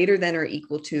be greater than or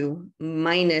equal to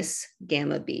minus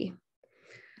gamma B.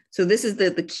 So this is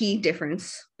the key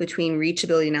difference between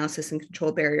reachability analysis and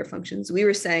control barrier functions. We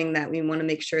were saying that we want to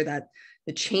make sure that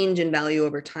the change in value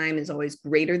over time is always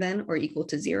greater than or equal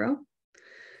to 0.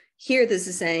 Here, this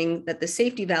is saying that the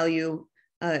safety value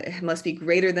must be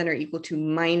greater than or equal to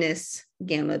minus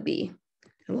gamma B.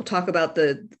 And we'll talk about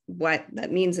what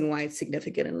that means and why it's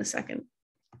significant in a second.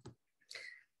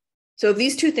 So if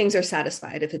these two things are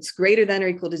satisfied, if it's greater than or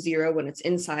equal to 0 when it's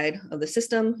inside of the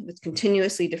system, if it's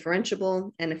continuously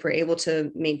differentiable, and if we're able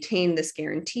to maintain this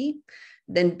guarantee,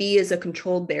 then B is a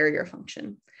control barrier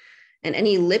function. And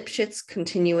any Lipschitz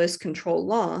continuous control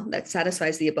law that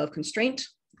satisfies the above constraint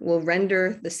will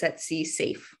render the set C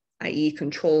safe, i.e.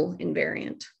 control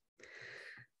invariant.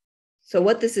 So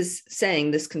what this is saying,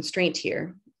 this constraint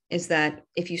here, is that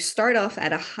if you start off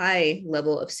at a high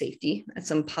level of safety, at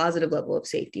some positive level of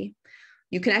safety,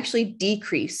 you can actually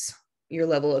decrease your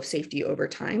level of safety over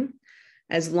time,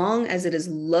 as long as it is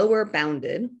lower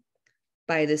bounded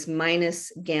by this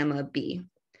minus gamma B.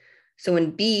 So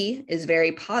when B is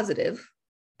very positive,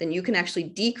 then you can actually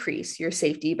decrease your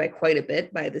safety by quite a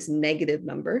bit by this negative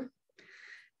number.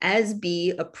 As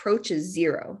B approaches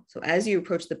 0, so as you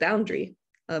approach the boundary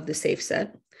of the safe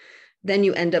set, then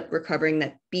you end up recovering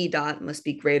that B dot must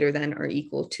be greater than or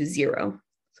equal to 0.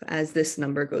 So as this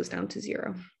number goes down to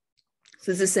 0.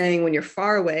 So this is saying when you're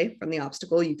far away from the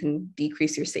obstacle, you can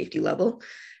decrease your safety level.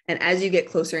 And as you get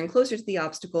closer and closer to the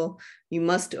obstacle, you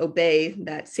must obey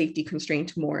that safety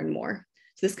constraint more and more.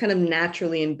 So this kind of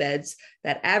naturally embeds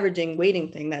that averaging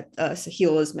weighting thing that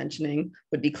Sahil was mentioning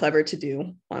would be clever to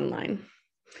do online.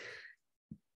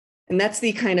 And that's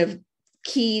the kind of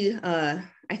key,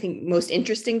 I think, most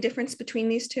interesting difference between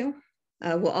these two.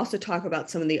 We'll also talk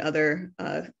about some of the other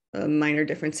minor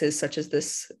differences, such as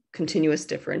this continuous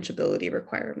differentiability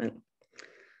requirement.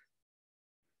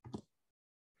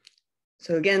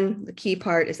 So again, the key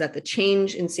part is that the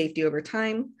change in safety over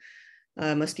time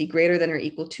must be greater than or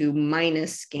equal to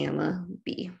minus gamma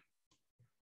B.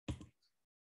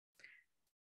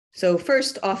 So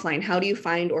first, offline, how do you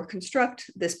find or construct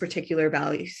this particular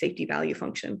safety value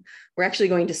function? We're actually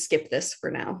going to skip this for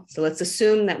now. So let's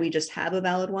assume that we just have a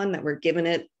valid one, that we're given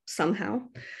it somehow.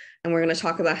 And we're going to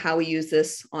talk about how we use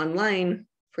this online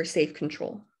for safe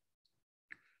control.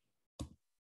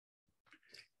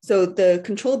 So the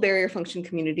control barrier function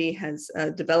community has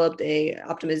developed an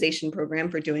optimization program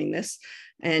for doing this.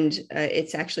 And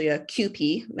it's actually a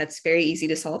QP that's very easy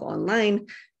to solve online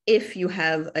if you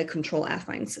have a control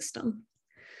affine system.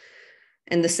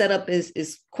 And the setup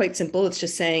is quite simple. It's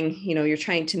just saying, you're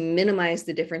trying to minimize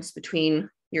the difference between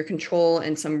your control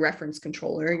and some reference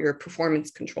controller, your performance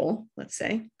control, let's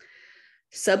say,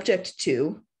 subject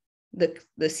to the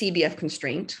CBF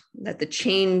constraint that the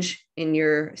change in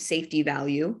your safety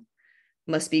value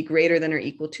must be greater than or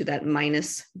equal to that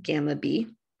minus gamma B,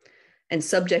 and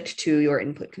subject to your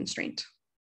input constraint.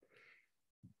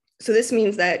 So this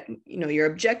means that your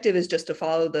objective is just to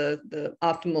follow the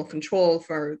optimal control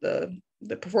for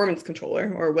the performance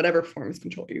controller or whatever performance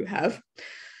controller you have,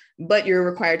 but you're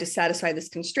required to satisfy this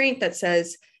constraint that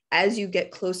says, as you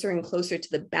get closer and closer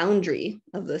to the boundary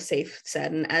of the safe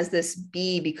set, and as this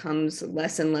B becomes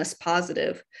less and less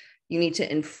positive, you need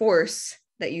to enforce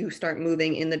that you start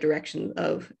moving in the direction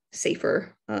of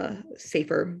safer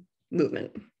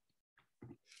movement.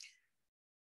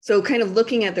 So kind of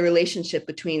looking at the relationship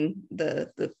between the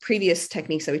previous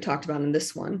techniques that we talked about in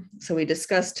this one. So we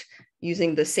discussed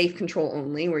using the safe control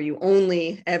only, where you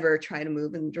only ever try to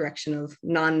move in the direction of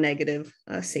non-negative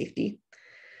safety.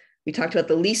 We talked about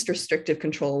the least restrictive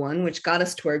control one, which got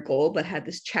us to our goal, but had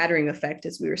this chattering effect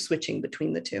as we were switching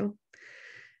between the two.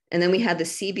 And then we had the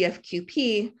CBF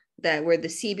QP, that where the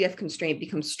CBF constraint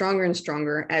becomes stronger and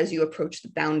stronger as you approach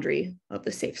the boundary of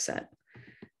the safe set.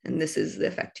 And this is the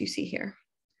effect you see here.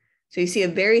 So you see a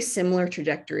very similar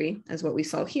trajectory as what we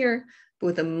saw here, but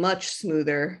with a much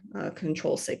smoother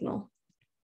control signal.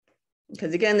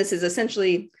 Because again, this is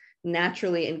essentially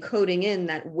naturally encoding in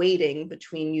that weighting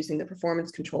between using the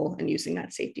performance control and using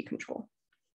that safety control.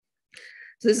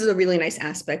 So this is a really nice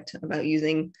aspect about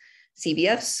using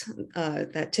CBFs,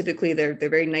 that typically they're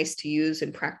very nice to use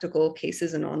in practical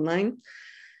cases and online.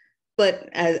 But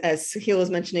as Sahil was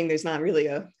mentioning, there's not really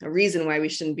a reason why we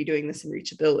shouldn't be doing this in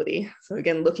reachability. So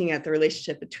again, looking at the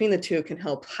relationship between the two can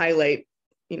help highlight,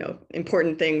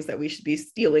 important things that we should be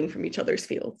stealing from each other's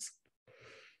fields.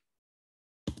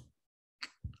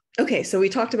 Okay, so we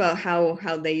talked about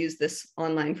how they use this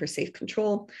online for safe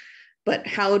control, but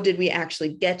how did we actually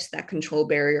get that control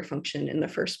barrier function in the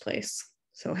first place?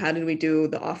 So how did we do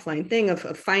the offline thing of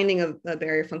finding a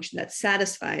barrier function that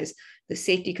satisfies the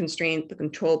safety constraint, the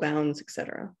control bounds, et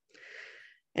cetera?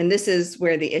 And this is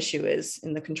where the issue is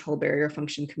in the control barrier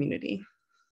function community.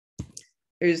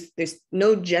 There's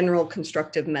no general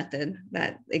constructive method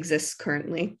that exists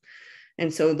currently.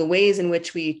 And so the ways in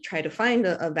which we try to find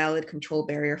a valid control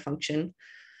barrier function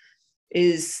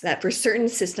is that for certain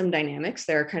system dynamics,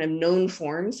 there are kind of known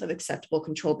forms of acceptable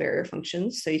control barrier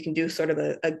functions. So you can do sort of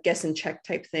a guess and check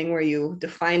type thing where you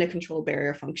define a control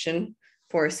barrier function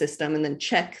for a system and then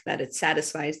check that it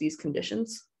satisfies these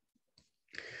conditions.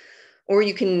 Or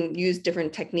you can use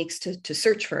different techniques to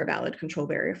search for a valid control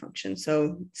barrier function.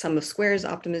 So sum of squares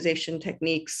optimization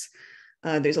techniques.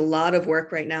 There's a lot of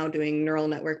work right now doing neural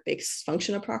network-based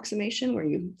function approximation where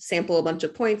you sample a bunch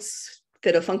of points,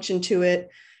 fit a function to it,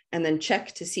 and then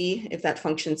check to see if that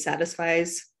function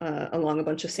satisfies along a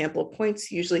bunch of sample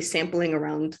points, usually sampling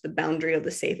around the boundary of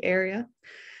the safe area,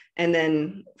 and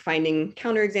then finding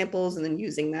counterexamples and then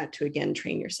using that to, again,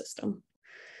 train your system.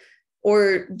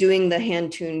 Or doing the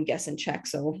hand-tuned guess and check.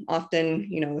 So often,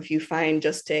 if you find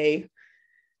just a,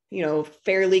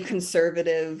 fairly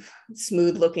conservative,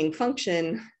 smooth-looking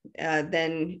function,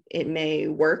 then it may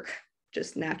work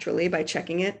just naturally by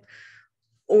checking it.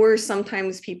 Or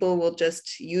sometimes people will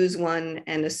just use one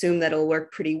and assume that it'll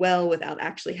work pretty well without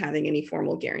actually having any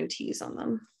formal guarantees on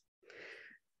them.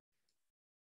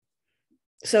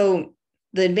 So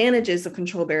the advantages of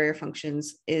control barrier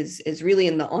functions is really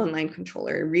in the online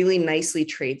controller. It really nicely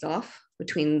trades off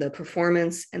between the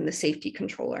performance and the safety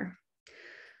controller.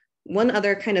 One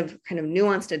other kind of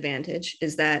nuanced advantage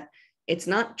is that it's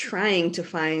not trying to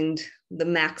find the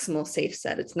maximal safe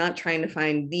set. It's not trying to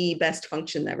find the best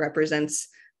function that represents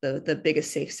the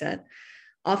biggest safe set.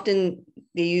 Often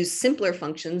they use simpler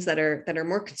functions that are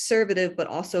more conservative, but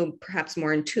also perhaps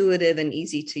more intuitive and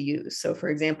easy to use. So for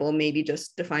example, maybe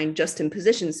just define just in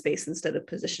position space instead of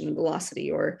position and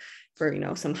velocity, or for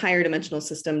some higher dimensional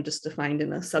system just defined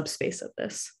in a subspace of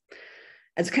this.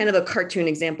 As kind of a cartoon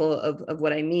example of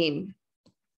what I mean,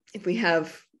 if we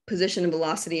have position and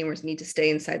velocity and we need to stay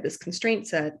inside this constraint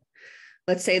set,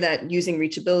 let's say that using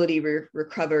reachability, we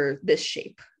recover this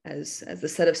shape as the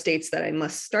set of states that I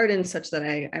must start in such that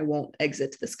I won't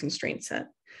exit this constraint set.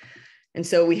 And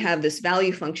so we have this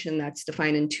value function that's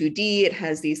defined in 2D. It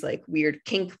has these like weird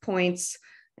kink points.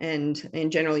 And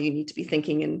in general, you need to be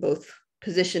thinking in both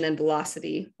position and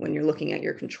velocity when you're looking at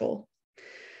your control.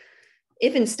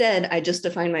 If instead I just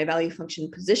define my value function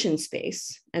position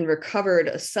space and recovered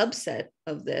a subset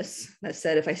of this that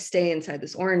said, if I stay inside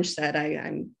this orange set,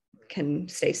 I can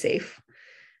stay safe,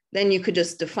 then you could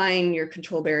just define your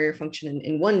control barrier function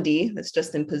in 1D that's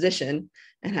just in position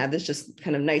and have this just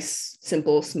kind of nice,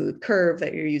 simple, smooth curve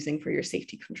that you're using for your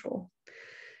safety control.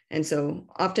 And so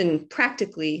often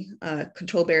practically,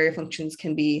 control barrier functions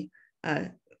can be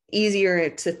easier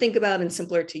to think about and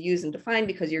simpler to use and define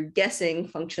because you're guessing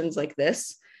functions like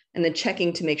this and then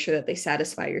checking to make sure that they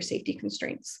satisfy your safety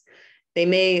constraints. They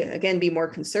may, again, be more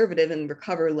conservative and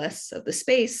recover less of the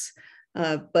space,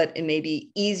 but it may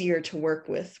be easier to work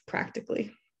with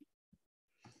practically.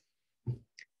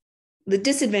 The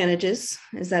disadvantages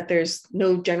is that there's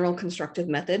no general constructive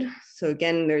method. So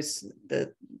again, there's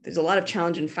a lot of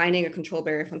challenge in finding a control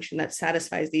barrier function that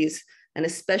satisfies these. And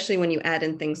especially when you add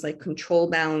in things like control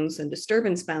bounds and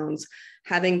disturbance bounds,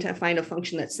 having to find a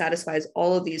function that satisfies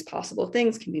all of these possible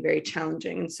things can be very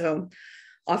challenging. And so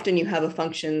often you have a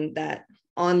function that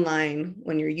online,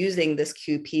 when you're using this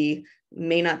QP,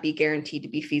 may not be guaranteed to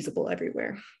be feasible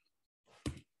everywhere.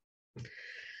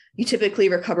 You typically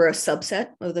recover a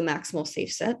subset of the maximal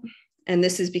safe set. And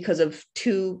this is because of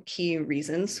two key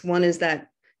reasons. One is that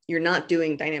you're not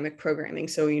doing dynamic programming.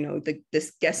 So,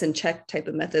 this guess and check type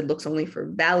of method looks only for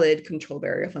valid control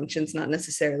barrier functions, not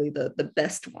necessarily the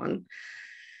best one.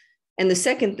 And the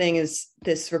second thing is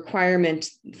this requirement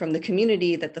from the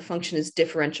community that the function is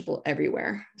differentiable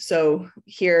everywhere. So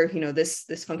here,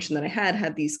 this function that I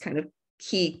had these kind of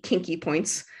key kinky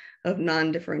points of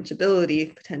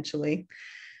non-differentiability potentially.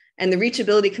 And the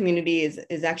reachability community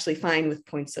is actually fine with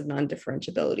points of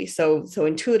non-differentiability. So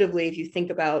intuitively, if you think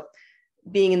about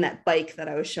being in that bike that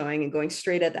I was showing and going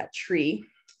straight at that tree,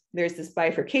 there's this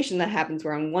bifurcation that happens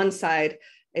where on one side,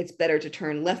 it's better to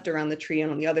turn left around the tree, and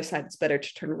on the other side, it's better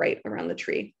to turn right around the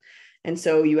tree. And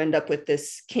so you end up with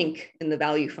this kink in the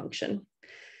value function.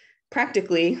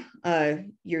 Practically,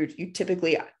 you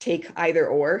typically take either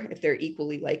or if they're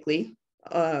equally likely.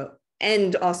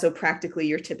 And also practically,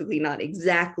 you're typically not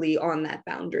exactly on that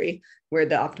boundary where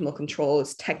the optimal control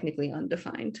is technically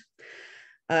undefined.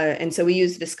 And so we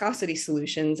use viscosity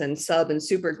solutions and sub and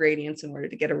super gradients in order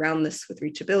to get around this with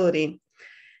reachability.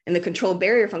 In the control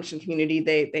barrier function community,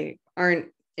 they aren't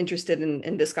interested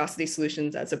in viscosity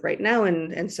solutions as of right now,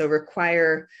 and so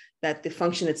require that the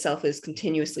function itself is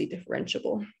continuously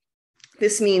differentiable.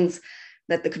 This means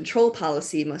that the control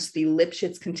policy must be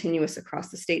Lipschitz continuous across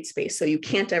the state space. So you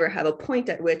can't ever have a point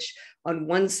at which on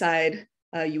one side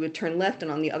you would turn left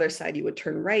and on the other side you would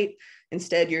turn right.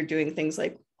 Instead, you're doing things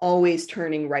like always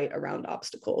turning right around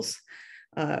obstacles.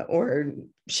 Or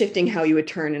shifting how you would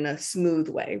turn in a smooth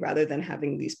way rather than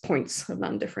having these points of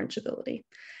non-differentiability.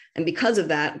 And because of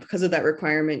that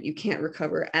requirement, you can't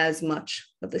recover as much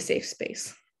of the safe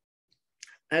space.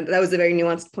 And that was a very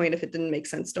nuanced point. If it didn't make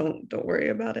sense, don't worry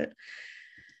about it.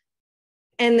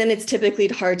 And then it's typically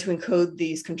hard to encode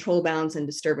these control bounds and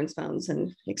disturbance bounds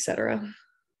and et cetera.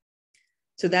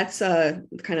 So that's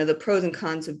kind of the pros and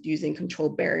cons of using control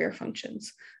barrier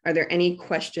functions. Are there any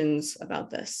questions about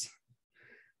this?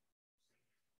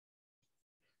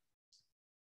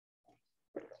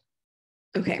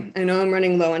 Okay, I know I'm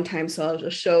running low on time, so I'll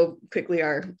just show quickly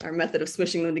our method of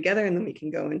smishing them together, and then we can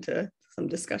go into some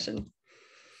discussion.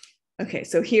 Okay,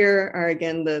 so here are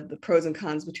again the pros and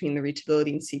cons between the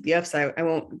reachability and CBFs. I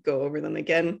won't go over them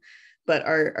again, but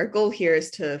our goal here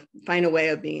is to find a way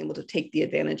of being able to take the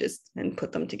advantages and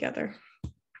put them together.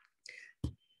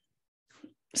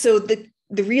 So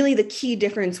the key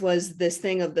difference was this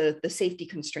thing of the safety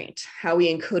constraint, how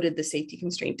we encoded the safety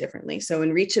constraint differently. So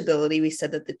in reachability, we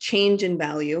said that the change in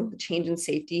value, the change in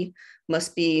safety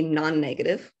must be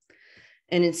non-negative.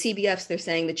 And in CBFs, they're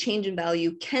saying the change in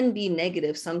value can be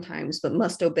negative sometimes, but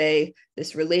must obey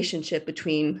this relationship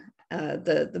between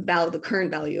the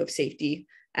current value of safety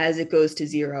as it goes to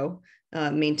zero,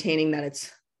 maintaining that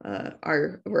it's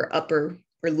we're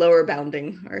lower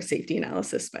bounding our safety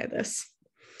analysis by this.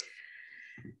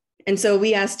 And so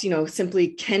we asked, simply,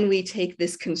 can we take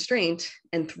this constraint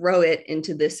and throw it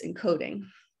into this encoding?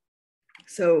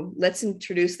 So let's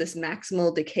introduce this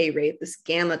maximal decay rate, this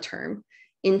gamma term,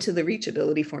 into the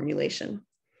reachability formulation.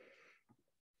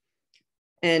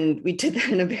 And we did that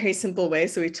in a very simple way.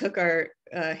 So we took our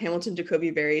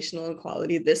Hamilton-Jacobi variational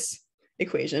inequality, this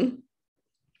equation,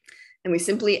 and we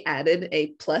simply added a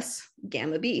plus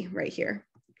gamma b right here.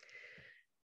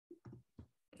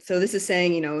 So this is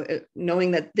saying,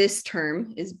 knowing that this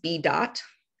term is b dot,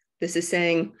 this is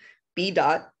saying b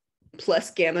dot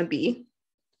plus gamma b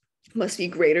must be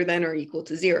greater than or equal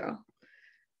to 0.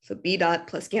 So b dot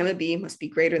plus gamma b must be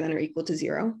greater than or equal to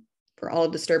 0 for all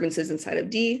disturbances inside of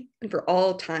D and for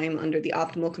all time under the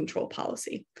optimal control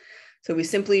policy. So we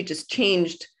simply just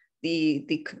changed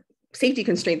the safety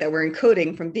constraint that we're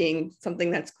encoding from being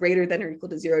something that's greater than or equal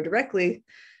to 0 directly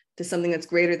to something that's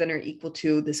greater than or equal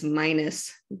to this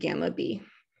minus gamma b.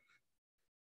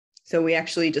 So we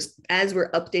actually just, as we're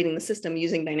updating the system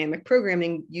using dynamic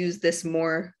programming, use this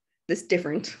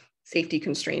different safety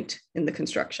constraint in the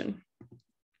construction.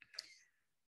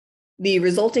 The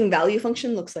resulting value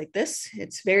function looks like this.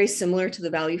 It's very similar to the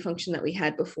value function that we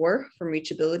had before from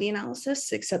reachability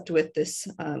analysis, except with this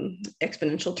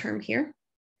exponential term here.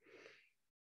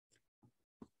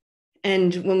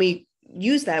 And when we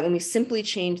use that, when we simply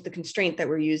change the constraint that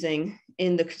we're using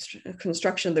in the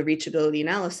construction of the reachability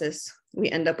analysis, we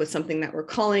end up with something that we're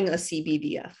calling a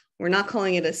CBVF. We're not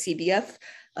calling it a CBF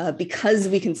because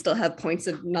we can still have points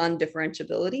of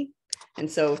non-differentiability. And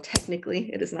so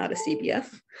technically it is not a CBF,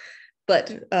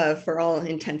 but for all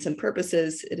intents and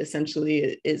purposes, it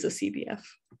essentially is a CBF.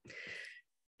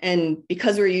 And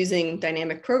because we're using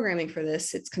dynamic programming for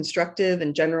this, it's constructive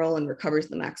and general and recovers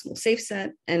the maximal safe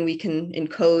set. And we can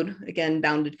encode, again,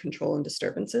 bounded control and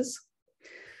disturbances.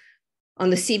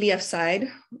 On the CBF side,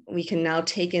 we can now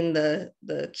take in the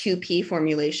QP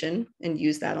formulation and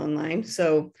use that online.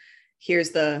 So here's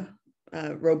the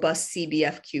robust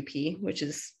CBF QP, which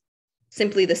is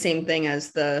simply the same thing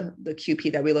as the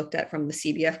QP that we looked at from the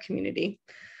CBF community.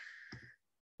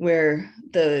 where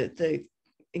the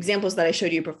examples that I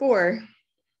showed you before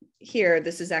here,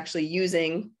 this is actually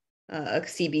using a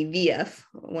CBVF,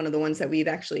 one of the ones that we've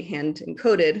actually hand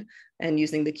encoded, and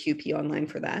using the QP online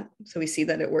for that. So we see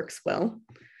that it works well.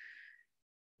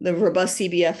 The robust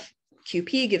CBF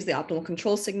QP gives the optimal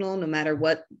control signal no matter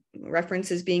what reference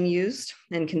is being used,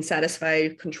 and can satisfy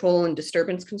control and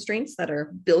disturbance constraints that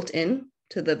are built in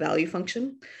to the value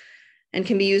function, and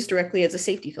can be used directly as a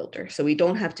safety filter. So we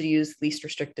don't have to use least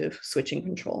restrictive switching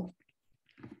control.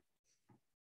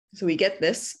 So we get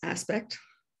this aspect.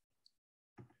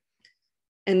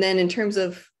 And then in terms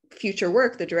of future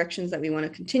work, the directions that we want to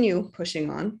continue pushing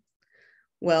on,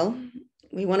 well,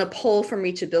 we want to pull from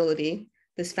reachability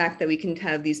this fact that we can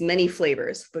have these many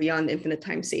flavors beyond infinite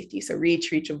time safety. So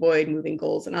reach, avoid, moving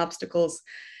goals and obstacles.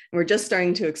 And we're just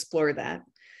starting to explore that.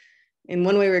 And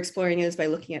one way we're exploring it is by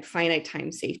looking at finite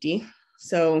time safety.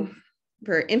 So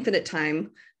for infinite time,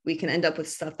 we can end up with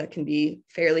stuff that can be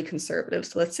fairly conservative.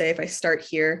 So let's say if I start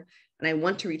here and I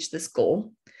want to reach this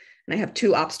goal, and I have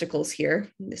two obstacles here,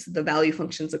 this is the value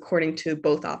functions according to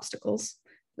both obstacles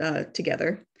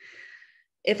together.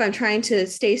 If I'm trying to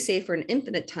stay safe for an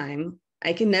infinite time,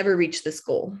 I can never reach this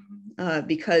goal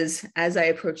because as I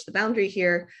approach the boundary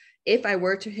here, if I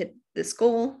were to hit this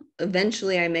goal,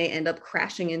 eventually I may end up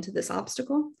crashing into this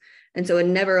obstacle. And so it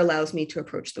never allows me to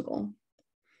approach the goal.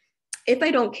 If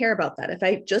I don't care about that, if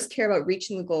I just care about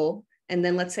reaching the goal, and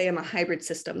then let's say I'm a hybrid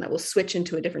system that will switch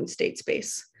into a different state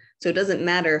space. So it doesn't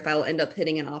matter if I'll end up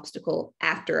hitting an obstacle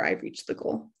after I've reached the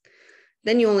goal.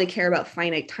 Then you only care about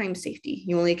finite time safety.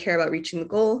 You only care about reaching the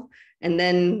goal, and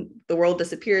then the world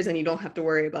disappears and you don't have to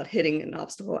worry about hitting an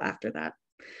obstacle after that.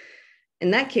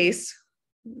 In that case,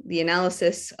 the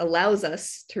analysis allows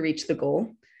us to reach the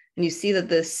goal. And you see that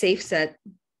the safe set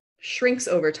shrinks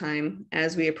over time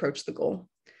as we approach the goal.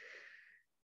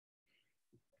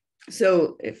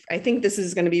 So I think this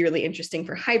is going to be really interesting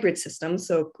for hybrid systems.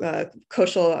 So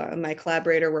Kaushal, my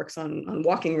collaborator, works on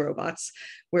walking robots,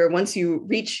 where once you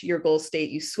reach your goal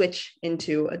state, you switch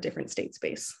into a different state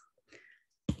space.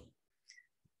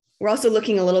 We're also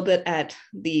looking a little bit at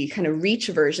the kind of reach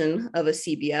version of a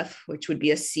CBF, which would be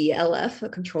a CLF, a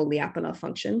controlled Lyapunov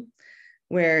function,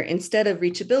 where instead of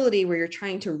reachability, where you're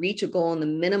trying to reach a goal in the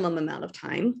minimum amount of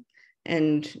time,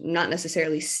 and not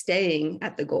necessarily staying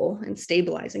at the goal and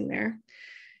stabilizing there,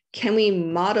 can we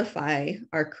modify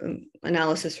our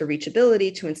analysis for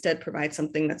reachability to instead provide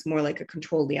something that's more like a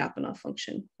controlled Lyapunov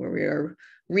function, where we are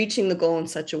reaching the goal in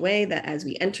such a way that as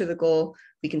we enter the goal,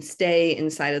 we can stay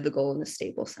inside of the goal in a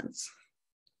stable sense.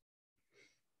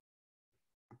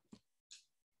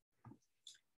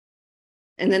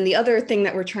 And then the other thing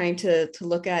that we're trying to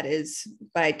look at is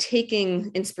by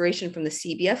taking inspiration from the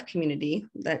CBF community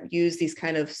that use these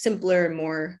kind of simpler,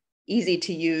 more easy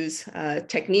to use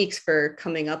techniques for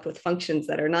coming up with functions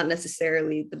that are not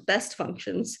necessarily the best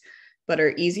functions, but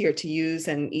are easier to use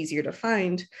and easier to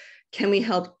find. Can we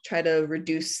help try to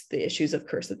reduce the issues of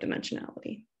cursive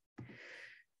dimensionality?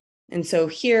 And so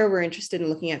here we're interested in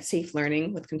looking at safe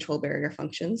learning with control barrier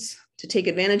functions to take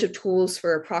advantage of tools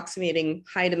for approximating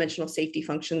high dimensional safety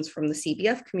functions from the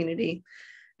CBF community,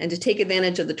 and to take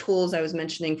advantage of the tools I was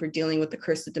mentioning for dealing with the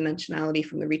cursive dimensionality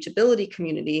from the reachability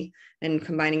community and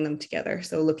combining them together.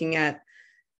 So looking at,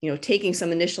 taking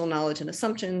some initial knowledge and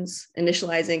assumptions,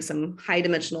 initializing some high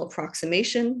dimensional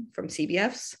approximation from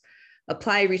CBFs,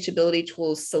 apply reachability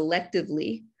tools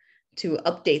selectively to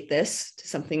update this to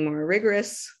something more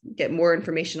rigorous, get more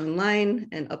information online,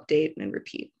 and update and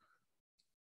repeat.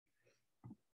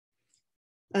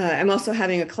 I'm also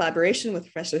having a collaboration with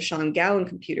Professor Sean Gao in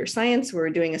computer science, where we're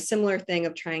doing a similar thing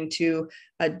of trying to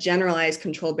generalize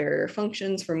control barrier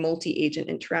functions for multi-agent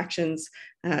interactions.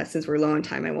 Since we're low on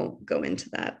time, I won't go into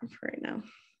that for right now.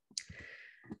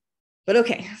 But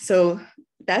okay, so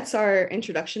that's our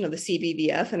introduction of the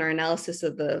CBVF and our analysis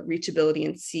of the reachability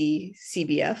in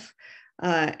CBF.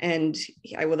 And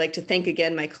I would like to thank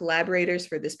again my collaborators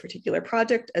for this particular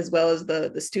project, as well as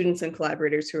the students and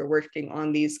collaborators who are working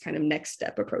on these kind of next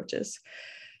step approaches.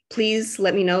 Please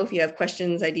let me know if you have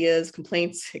questions, ideas,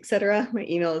 complaints, etc. My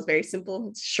email is very simple.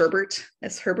 It's Sherbert,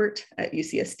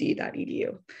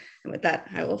 sherbert@ucsd.edu. And with that,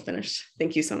 I will finish.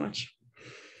 Thank you so much.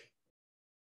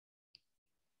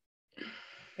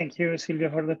 Thank you, Sylvia,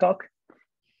 for the talk.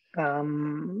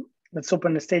 Let's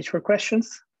open the stage for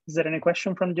questions. Is there any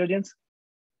question from the audience?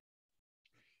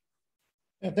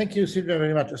 Thank you, Sylvia,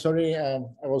 very much. Sorry, I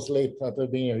was late at the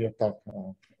beginning of your talk.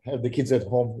 I have the kids at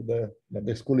home.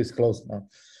 The school is closed now.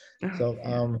 So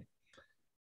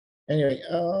anyway,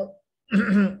 yeah,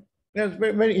 it's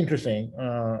very, very interesting.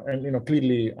 And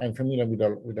clearly, I'm familiar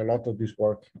with a lot of this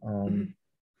work.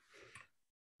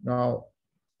 Now,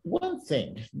 one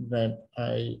thing that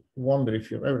I wonder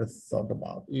if you've ever thought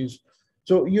about is,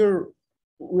 so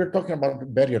we're talking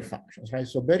about barrier functions, right?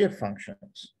 So barrier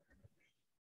functions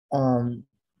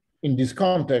in this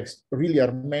context really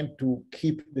are meant to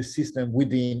keep the system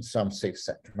within some safe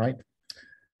set, right?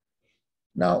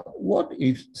 Now, what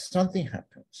if something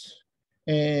happens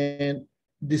and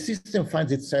the system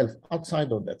finds itself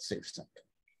outside of that safe set?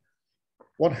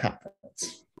 What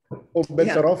happens? Or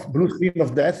better off, blue screen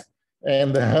of death,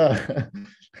 and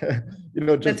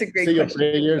just say your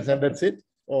prayers and that's it,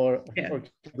 or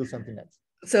do something else.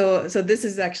 So this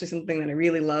is actually something that I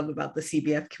really love about the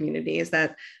CBF community is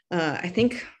that I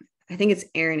think it's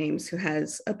Aaron Ames who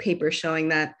has a paper showing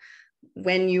that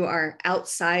when you are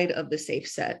outside of the safe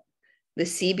set, the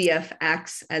CBF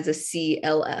acts as a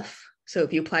CLF. So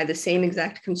if you apply the same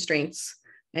exact constraints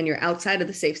and you're outside of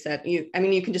the safe set, you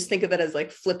can just think of it as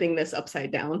like flipping this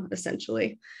upside down,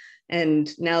 essentially. And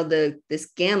now this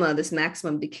gamma, this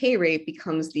maximum decay rate,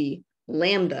 becomes the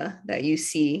lambda that you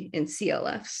see in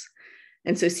CLFs.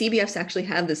 And so CBFs actually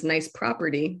have this nice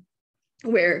property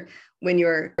where when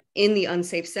you're in the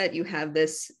unsafe set, you have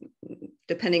this,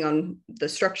 depending on the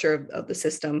structure of the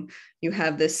system, you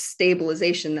have this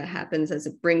stabilization that happens as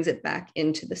it brings it back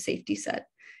into the safety set.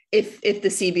 If the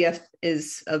CBF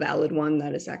is a valid one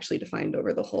that is actually defined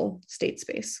over the whole state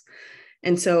space.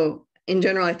 And so in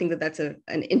general, I think that that's an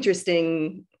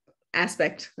interesting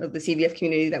aspect of the CBF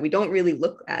community that we don't really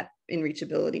look at in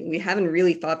reachability. We haven't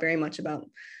really thought very much about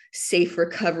safe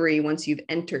recovery once you've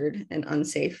entered an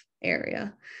unsafe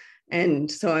area.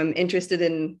 And so I'm interested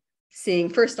in seeing,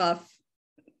 first off,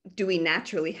 do we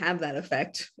naturally have that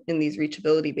effect in these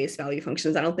reachability-based value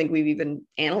functions? I don't think we've even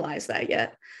analyzed that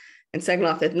yet. And second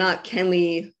off, if not, can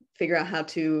we figure out how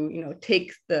to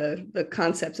take the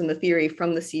concepts and the theory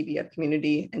from the CBF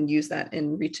community and use that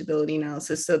in reachability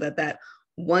analysis so that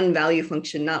one value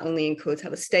function not only encodes how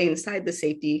to stay inside the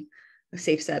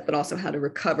safe set, but also how to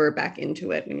recover back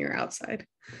into it when you're outside.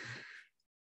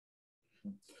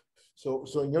 So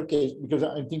in your case, because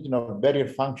I'm thinking of barrier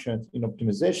functions in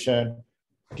optimization,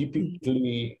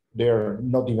 typically they're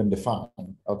not even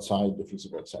defined outside the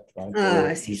physical set, right?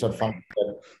 I see. These are functions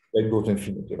that go to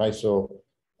infinity, right? So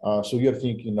you're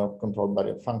thinking of controlled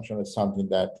barrier function as something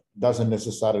that doesn't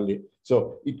necessarily,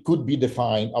 so it could be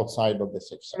defined outside of the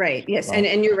safe set. Right, yes,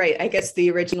 and you're right. I guess the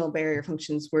original barrier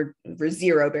functions were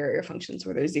zero barrier functions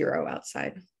where there's zero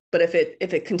outside. But if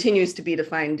it continues to be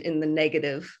defined in the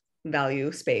negative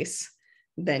value space,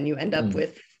 then you end up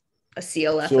with a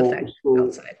CLF effect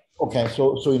outside. Okay,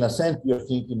 so in a sense, you're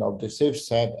thinking of the safe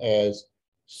set as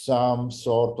some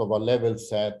sort of a level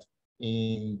set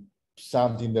in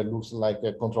something that looks like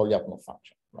a control Lyapunov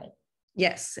function, right?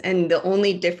 Yes, and the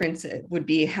only difference would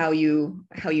be how you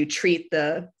treat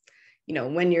the,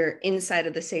 when you're inside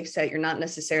of the safe set, you're not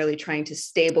necessarily trying to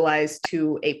stabilize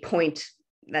to a point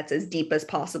that's as deep as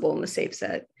possible in the safe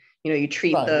set. You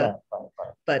treat right.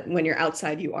 But when you're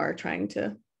outside, you are trying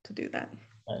to do that.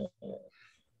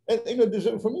 And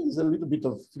for me, it's a little bit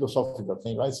of philosophical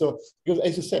thing, right? So, because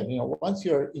as you said, once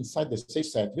you're inside the safe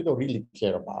set, you don't really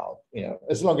care about,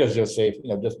 as long as you're safe,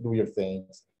 just do your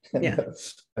things. Yeah.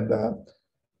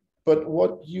 But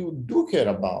what you do care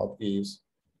about is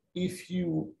if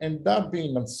you end up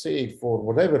being unsafe for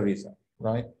whatever reason,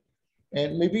 right?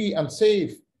 And maybe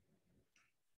unsafe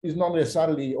is not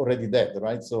necessarily already dead,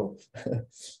 right? So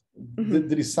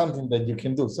there is something that you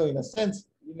can do. So in a sense,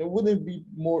 wouldn't it be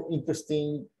more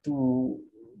interesting to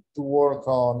work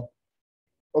on,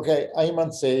 okay, I'm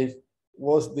unsafe,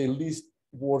 what's the least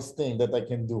worst thing that I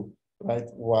can do, right?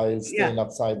 While staying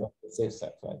outside of the safe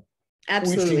set, right?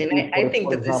 Absolutely. And I think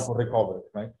for example, recovery,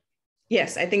 right?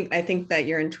 Yes, I think that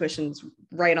your intuition's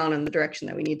right on in the direction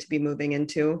that we need to be moving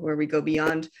into, where we go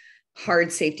beyond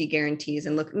hard safety guarantees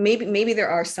and look, maybe there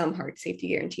are some hard safety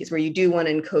guarantees where you do want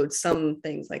to encode some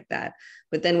things like that.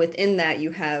 But then within that,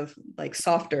 you have like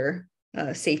softer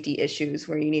safety issues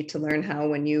where you need to learn how,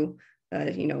 when you,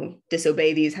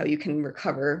 disobey these, how you can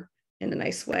recover in a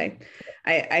nice way.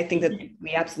 I think that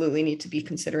we absolutely need to be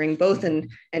considering both. And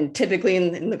typically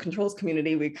in the controls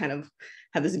community, we kind of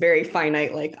have this very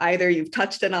finite, like either you've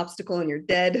touched an obstacle and you're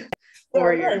dead,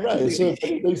 or right. So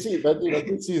you see, but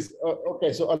this is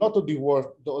okay. So a lot of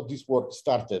this work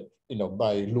started,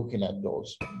 by looking at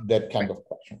that kind of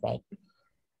question, right?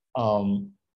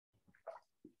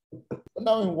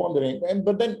 Now I'm wondering,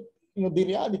 but then the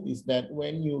reality is that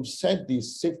when you set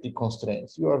these safety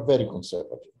constraints, you are very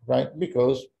conservative, right?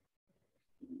 Because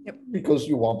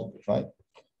you wanted it, right?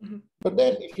 Mm-hmm. But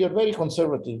then if you're very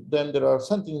conservative, then there are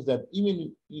some things that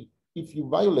even if you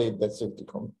violate that safety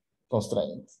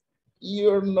constraint,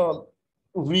 you're not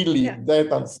really that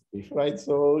unsafe, right?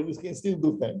 So you can still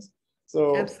do things.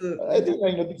 So absolutely. I think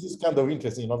this is kind of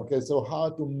interesting, because so how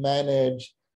to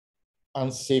manage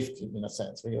unsafety in a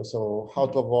sense, so how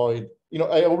to avoid,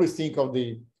 I always think of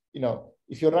the,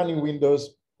 if you're running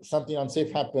Windows, something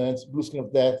unsafe happens, blue screen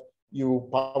of death, you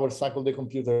power cycle the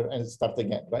computer and start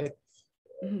again, right?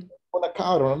 Mm-hmm. On a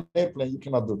car or an airplane, you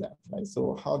cannot do that, right?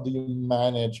 So how do you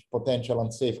manage potential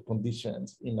unsafe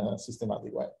conditions in a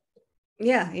systematic way?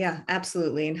 Yeah,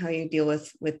 absolutely. And how you deal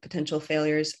with potential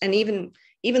failures, and even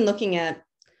looking at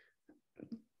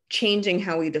changing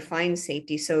how we define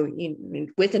safety. So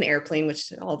with an airplane,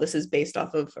 which all this is based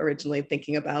off of originally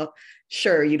thinking about,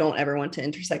 sure, you don't ever want to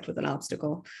intersect with an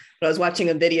obstacle. But I was watching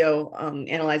a video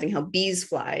analyzing how bees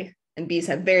fly, and bees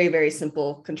have very, very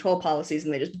simple control policies,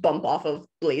 and they just bump off of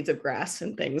blades of grass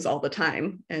and things all the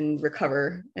time and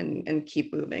recover and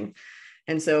keep moving.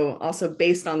 And so also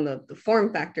based on the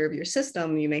form factor of your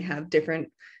system, you may have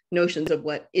different notions of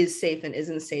what is safe and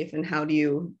isn't safe, and how do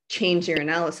you change your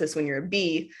analysis when you're a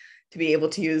bee to be able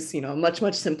to use, a much,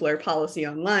 much simpler policy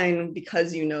online,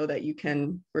 because you know that you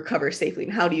can recover safely.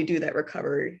 And how do you do that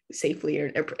recovery safely,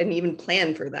 and even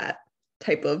plan for that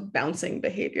type of bouncing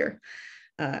behavior?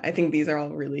 I think these are all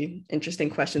really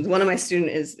interesting questions. One of my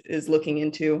students is looking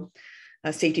into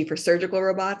safety for surgical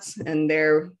robots, and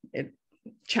there it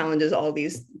challenges all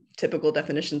these typical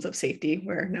definitions of safety,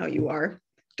 where now you are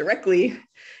directly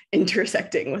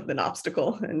intersecting with an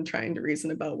obstacle and trying to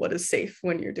reason about what is safe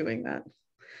when you're doing that.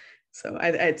 So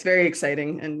it's very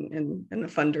exciting and a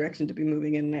fun direction to be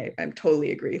moving in. I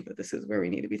totally agree that this is where we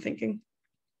need to be thinking.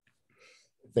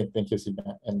 Thank you,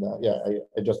 Sylvia. And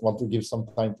I just want to give some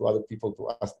time to other people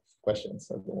to ask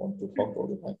questions. I don't want to talk all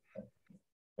the time.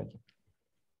 Thank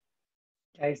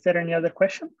you. Is there any other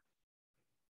question?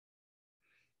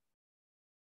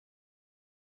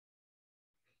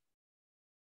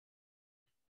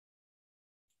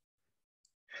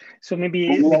 So maybe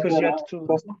because you have to.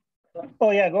 Oh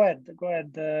yeah, go ahead,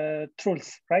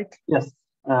 Truls, right? Yes.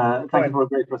 Thank you for a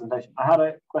great presentation. I had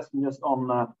a question just on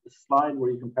the slide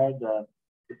where you compared the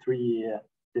three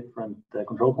different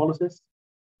control policies.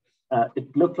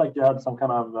 It looked like you had some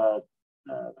kind of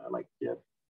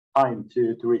time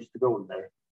to reach the goal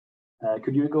there.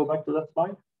 Could you go back to that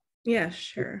slide? Yeah,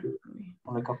 sure.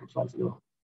 On a couple of slides ago.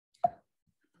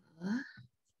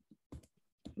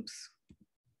 Oops.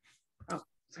 Oh,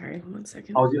 sorry, 1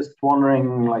 second. I was just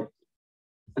wondering,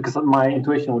 because my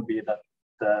intuition would be that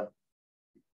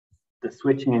the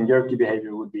switching and jerky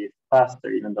behavior would be faster,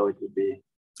 even though it would be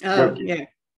jerky.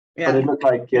 Yeah. But it looked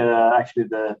like actually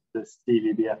the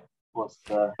CBF was.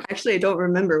 Actually, I don't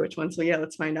remember which one. So yeah,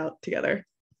 let's find out together.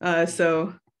 Let's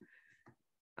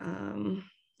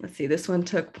see. This one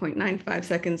took 0.95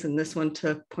 seconds, and this one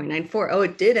took 0.94. Oh,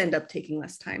 it did end up taking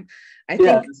less time. I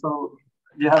think. So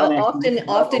do you have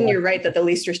often you're right that the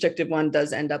least restrictive one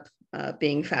does end up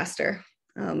being faster,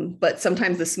 but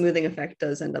sometimes the smoothing effect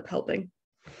does end up helping.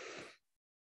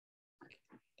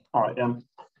 All right.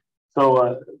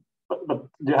 So, but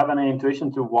do you have any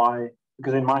intuition to why?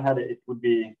 Because in my head, it would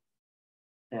be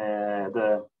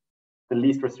the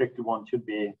least restricted one should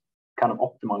be kind of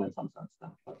optimal in some sense.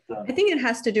 Then. But, I think it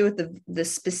has to do with the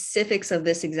specifics of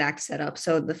this exact setup.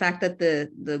 So the fact that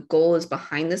the goal is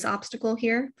behind this obstacle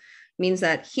here means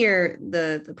that here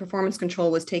the performance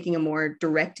control was taking a more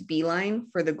direct beeline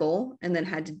for the goal and then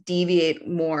had to deviate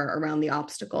more around the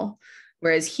obstacle.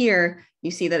 Whereas here,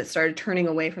 you see that it started turning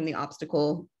away from the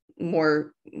obstacle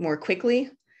more quickly.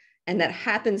 And that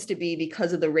happens to be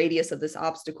because of the radius of this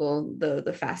obstacle,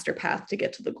 the faster path to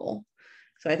get to the goal.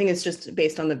 So I think it's just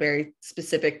based on the very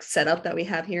specific setup that we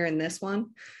have here in this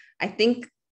one. I think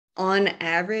on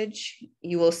average,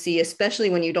 you will see,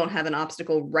 especially when you don't have an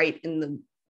obstacle right in the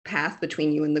path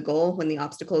between you and the goal, when the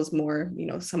obstacle is more,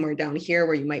 somewhere down here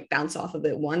where you might bounce off of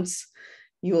it once,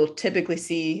 you will typically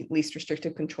see least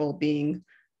restrictive control being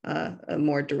a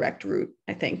more direct route,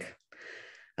 I think.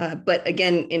 But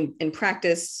again, in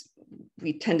practice,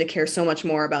 we tend to care so much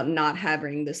more about not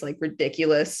having this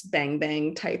ridiculous bang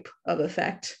bang type of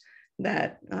effect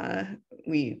that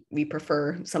we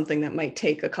prefer something that might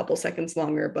take a couple seconds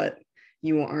longer, but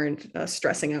you aren't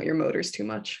stressing out your motors too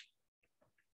much.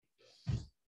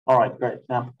 All right, great.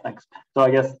 Yeah, thanks. So I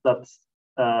guess that's,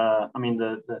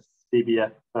 the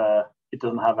CBF, it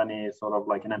doesn't have any sort of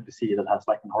an NPC that has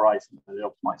an horizon that it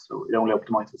optimizes. So it only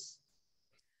optimizes.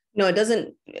 No, it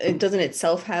doesn't. It doesn't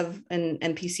itself have an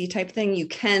NPC type thing.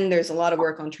 There's a lot of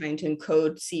work on trying to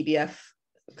encode CBF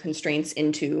constraints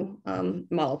into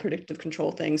model predictive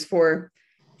control things for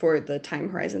the time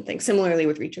horizon thing. Similarly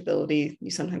with reachability,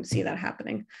 you sometimes see that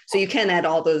happening. So you can add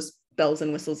all those bells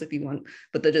and whistles if you want,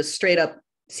 but the just straight up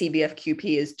CBF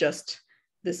QP is just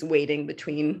this weighting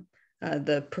between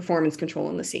the performance control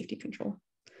and the safety control.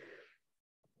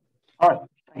 All right,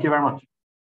 thank you very much.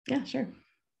 Yeah, sure.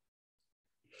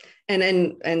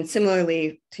 And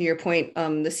similarly to your point,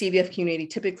 the CBF community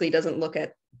typically doesn't look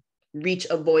at reach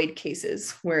avoid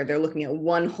cases where they're looking at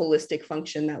one holistic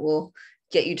function that will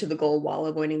get you to the goal while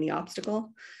avoiding the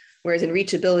obstacle. Whereas in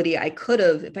reachability, I could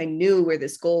have, if I knew where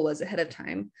this goal was ahead of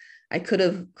time, I could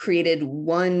have created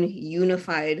one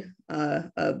unified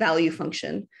value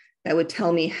function that would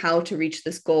tell me how to reach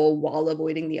this goal while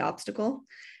avoiding the obstacle,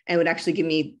 and would actually give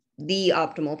me the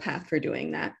optimal path for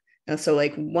doing that. So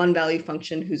like one value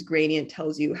function whose gradient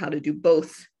tells you how to do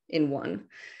both in one.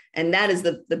 And that is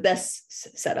the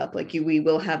best setup. Like we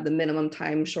will have the minimum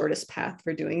time, shortest path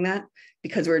for doing that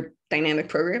because we're dynamic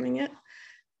programming it.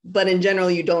 But in general,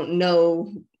 you don't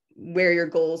know where your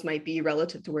goals might be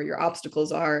relative to where your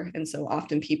obstacles are. And so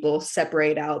often people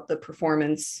separate out the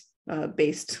performance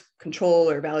based control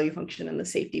or value function and the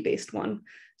safety based one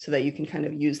so that you can kind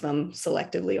of use them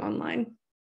selectively online.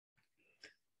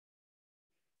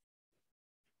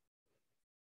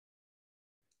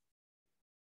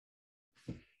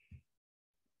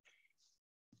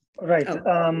 Right.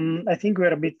 Oh. I think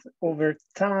we're a bit over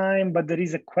time, but there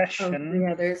is a question. Oh,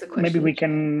 yeah, there is a question. Maybe we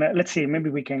can, let's see, maybe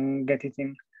we can get it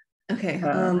in. Okay.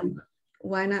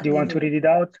 Why not? Do you want to read it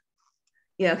out?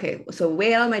 Yeah, okay. So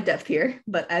way out of my depth here,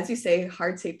 but as you say,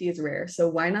 hard safety is rare. So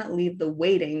why not leave the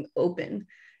weighting open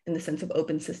in the sense of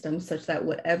open systems such that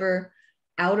whatever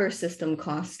outer system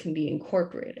costs can be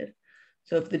incorporated?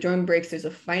 So if the drone breaks, there's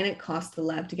a finite cost to the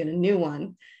lab to get a new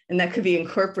one, and that could be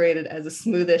incorporated as a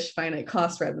smoothish finite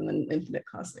cost rather than infinite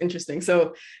cost. Interesting.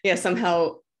 So yeah,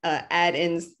 somehow add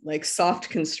in like soft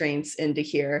constraints into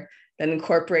here that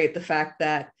incorporate the fact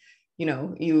that, you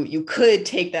know, you could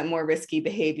take that more risky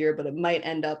behavior, but it might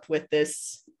end up with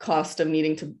this cost of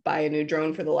needing to buy a new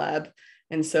drone for the lab.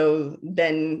 And so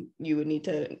then you would need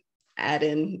to add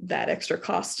in that extra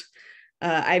cost.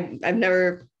 I've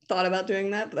never thought about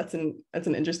doing that, but that's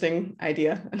an interesting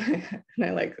idea, and I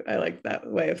like that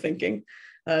way of thinking.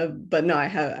 But no, I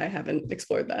haven't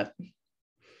explored that.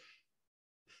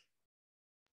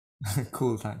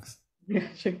 Cool, thanks. Yeah,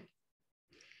 sure.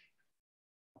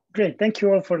 Great, thank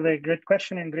you all for the great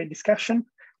question and great discussion.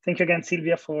 Thank you again,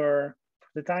 Sylvia, for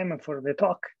the time and for the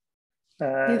talk.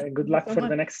 Yes, good luck for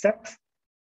the next steps.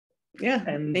 Yeah,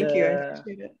 and thank you. I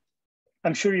appreciate it.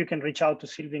 I'm sure you can reach out to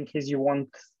Sylvia in case you want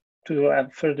to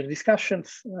have further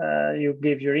discussions. You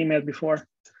gave your email before.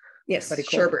 Yes,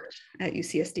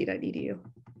 Herbert@ucsd.edu.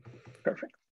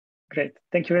 Perfect. Great.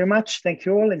 Thank you very much. Thank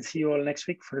you all, and see you all next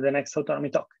week for the next Autonomy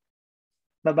Talk.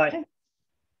 Bye-bye. Okay.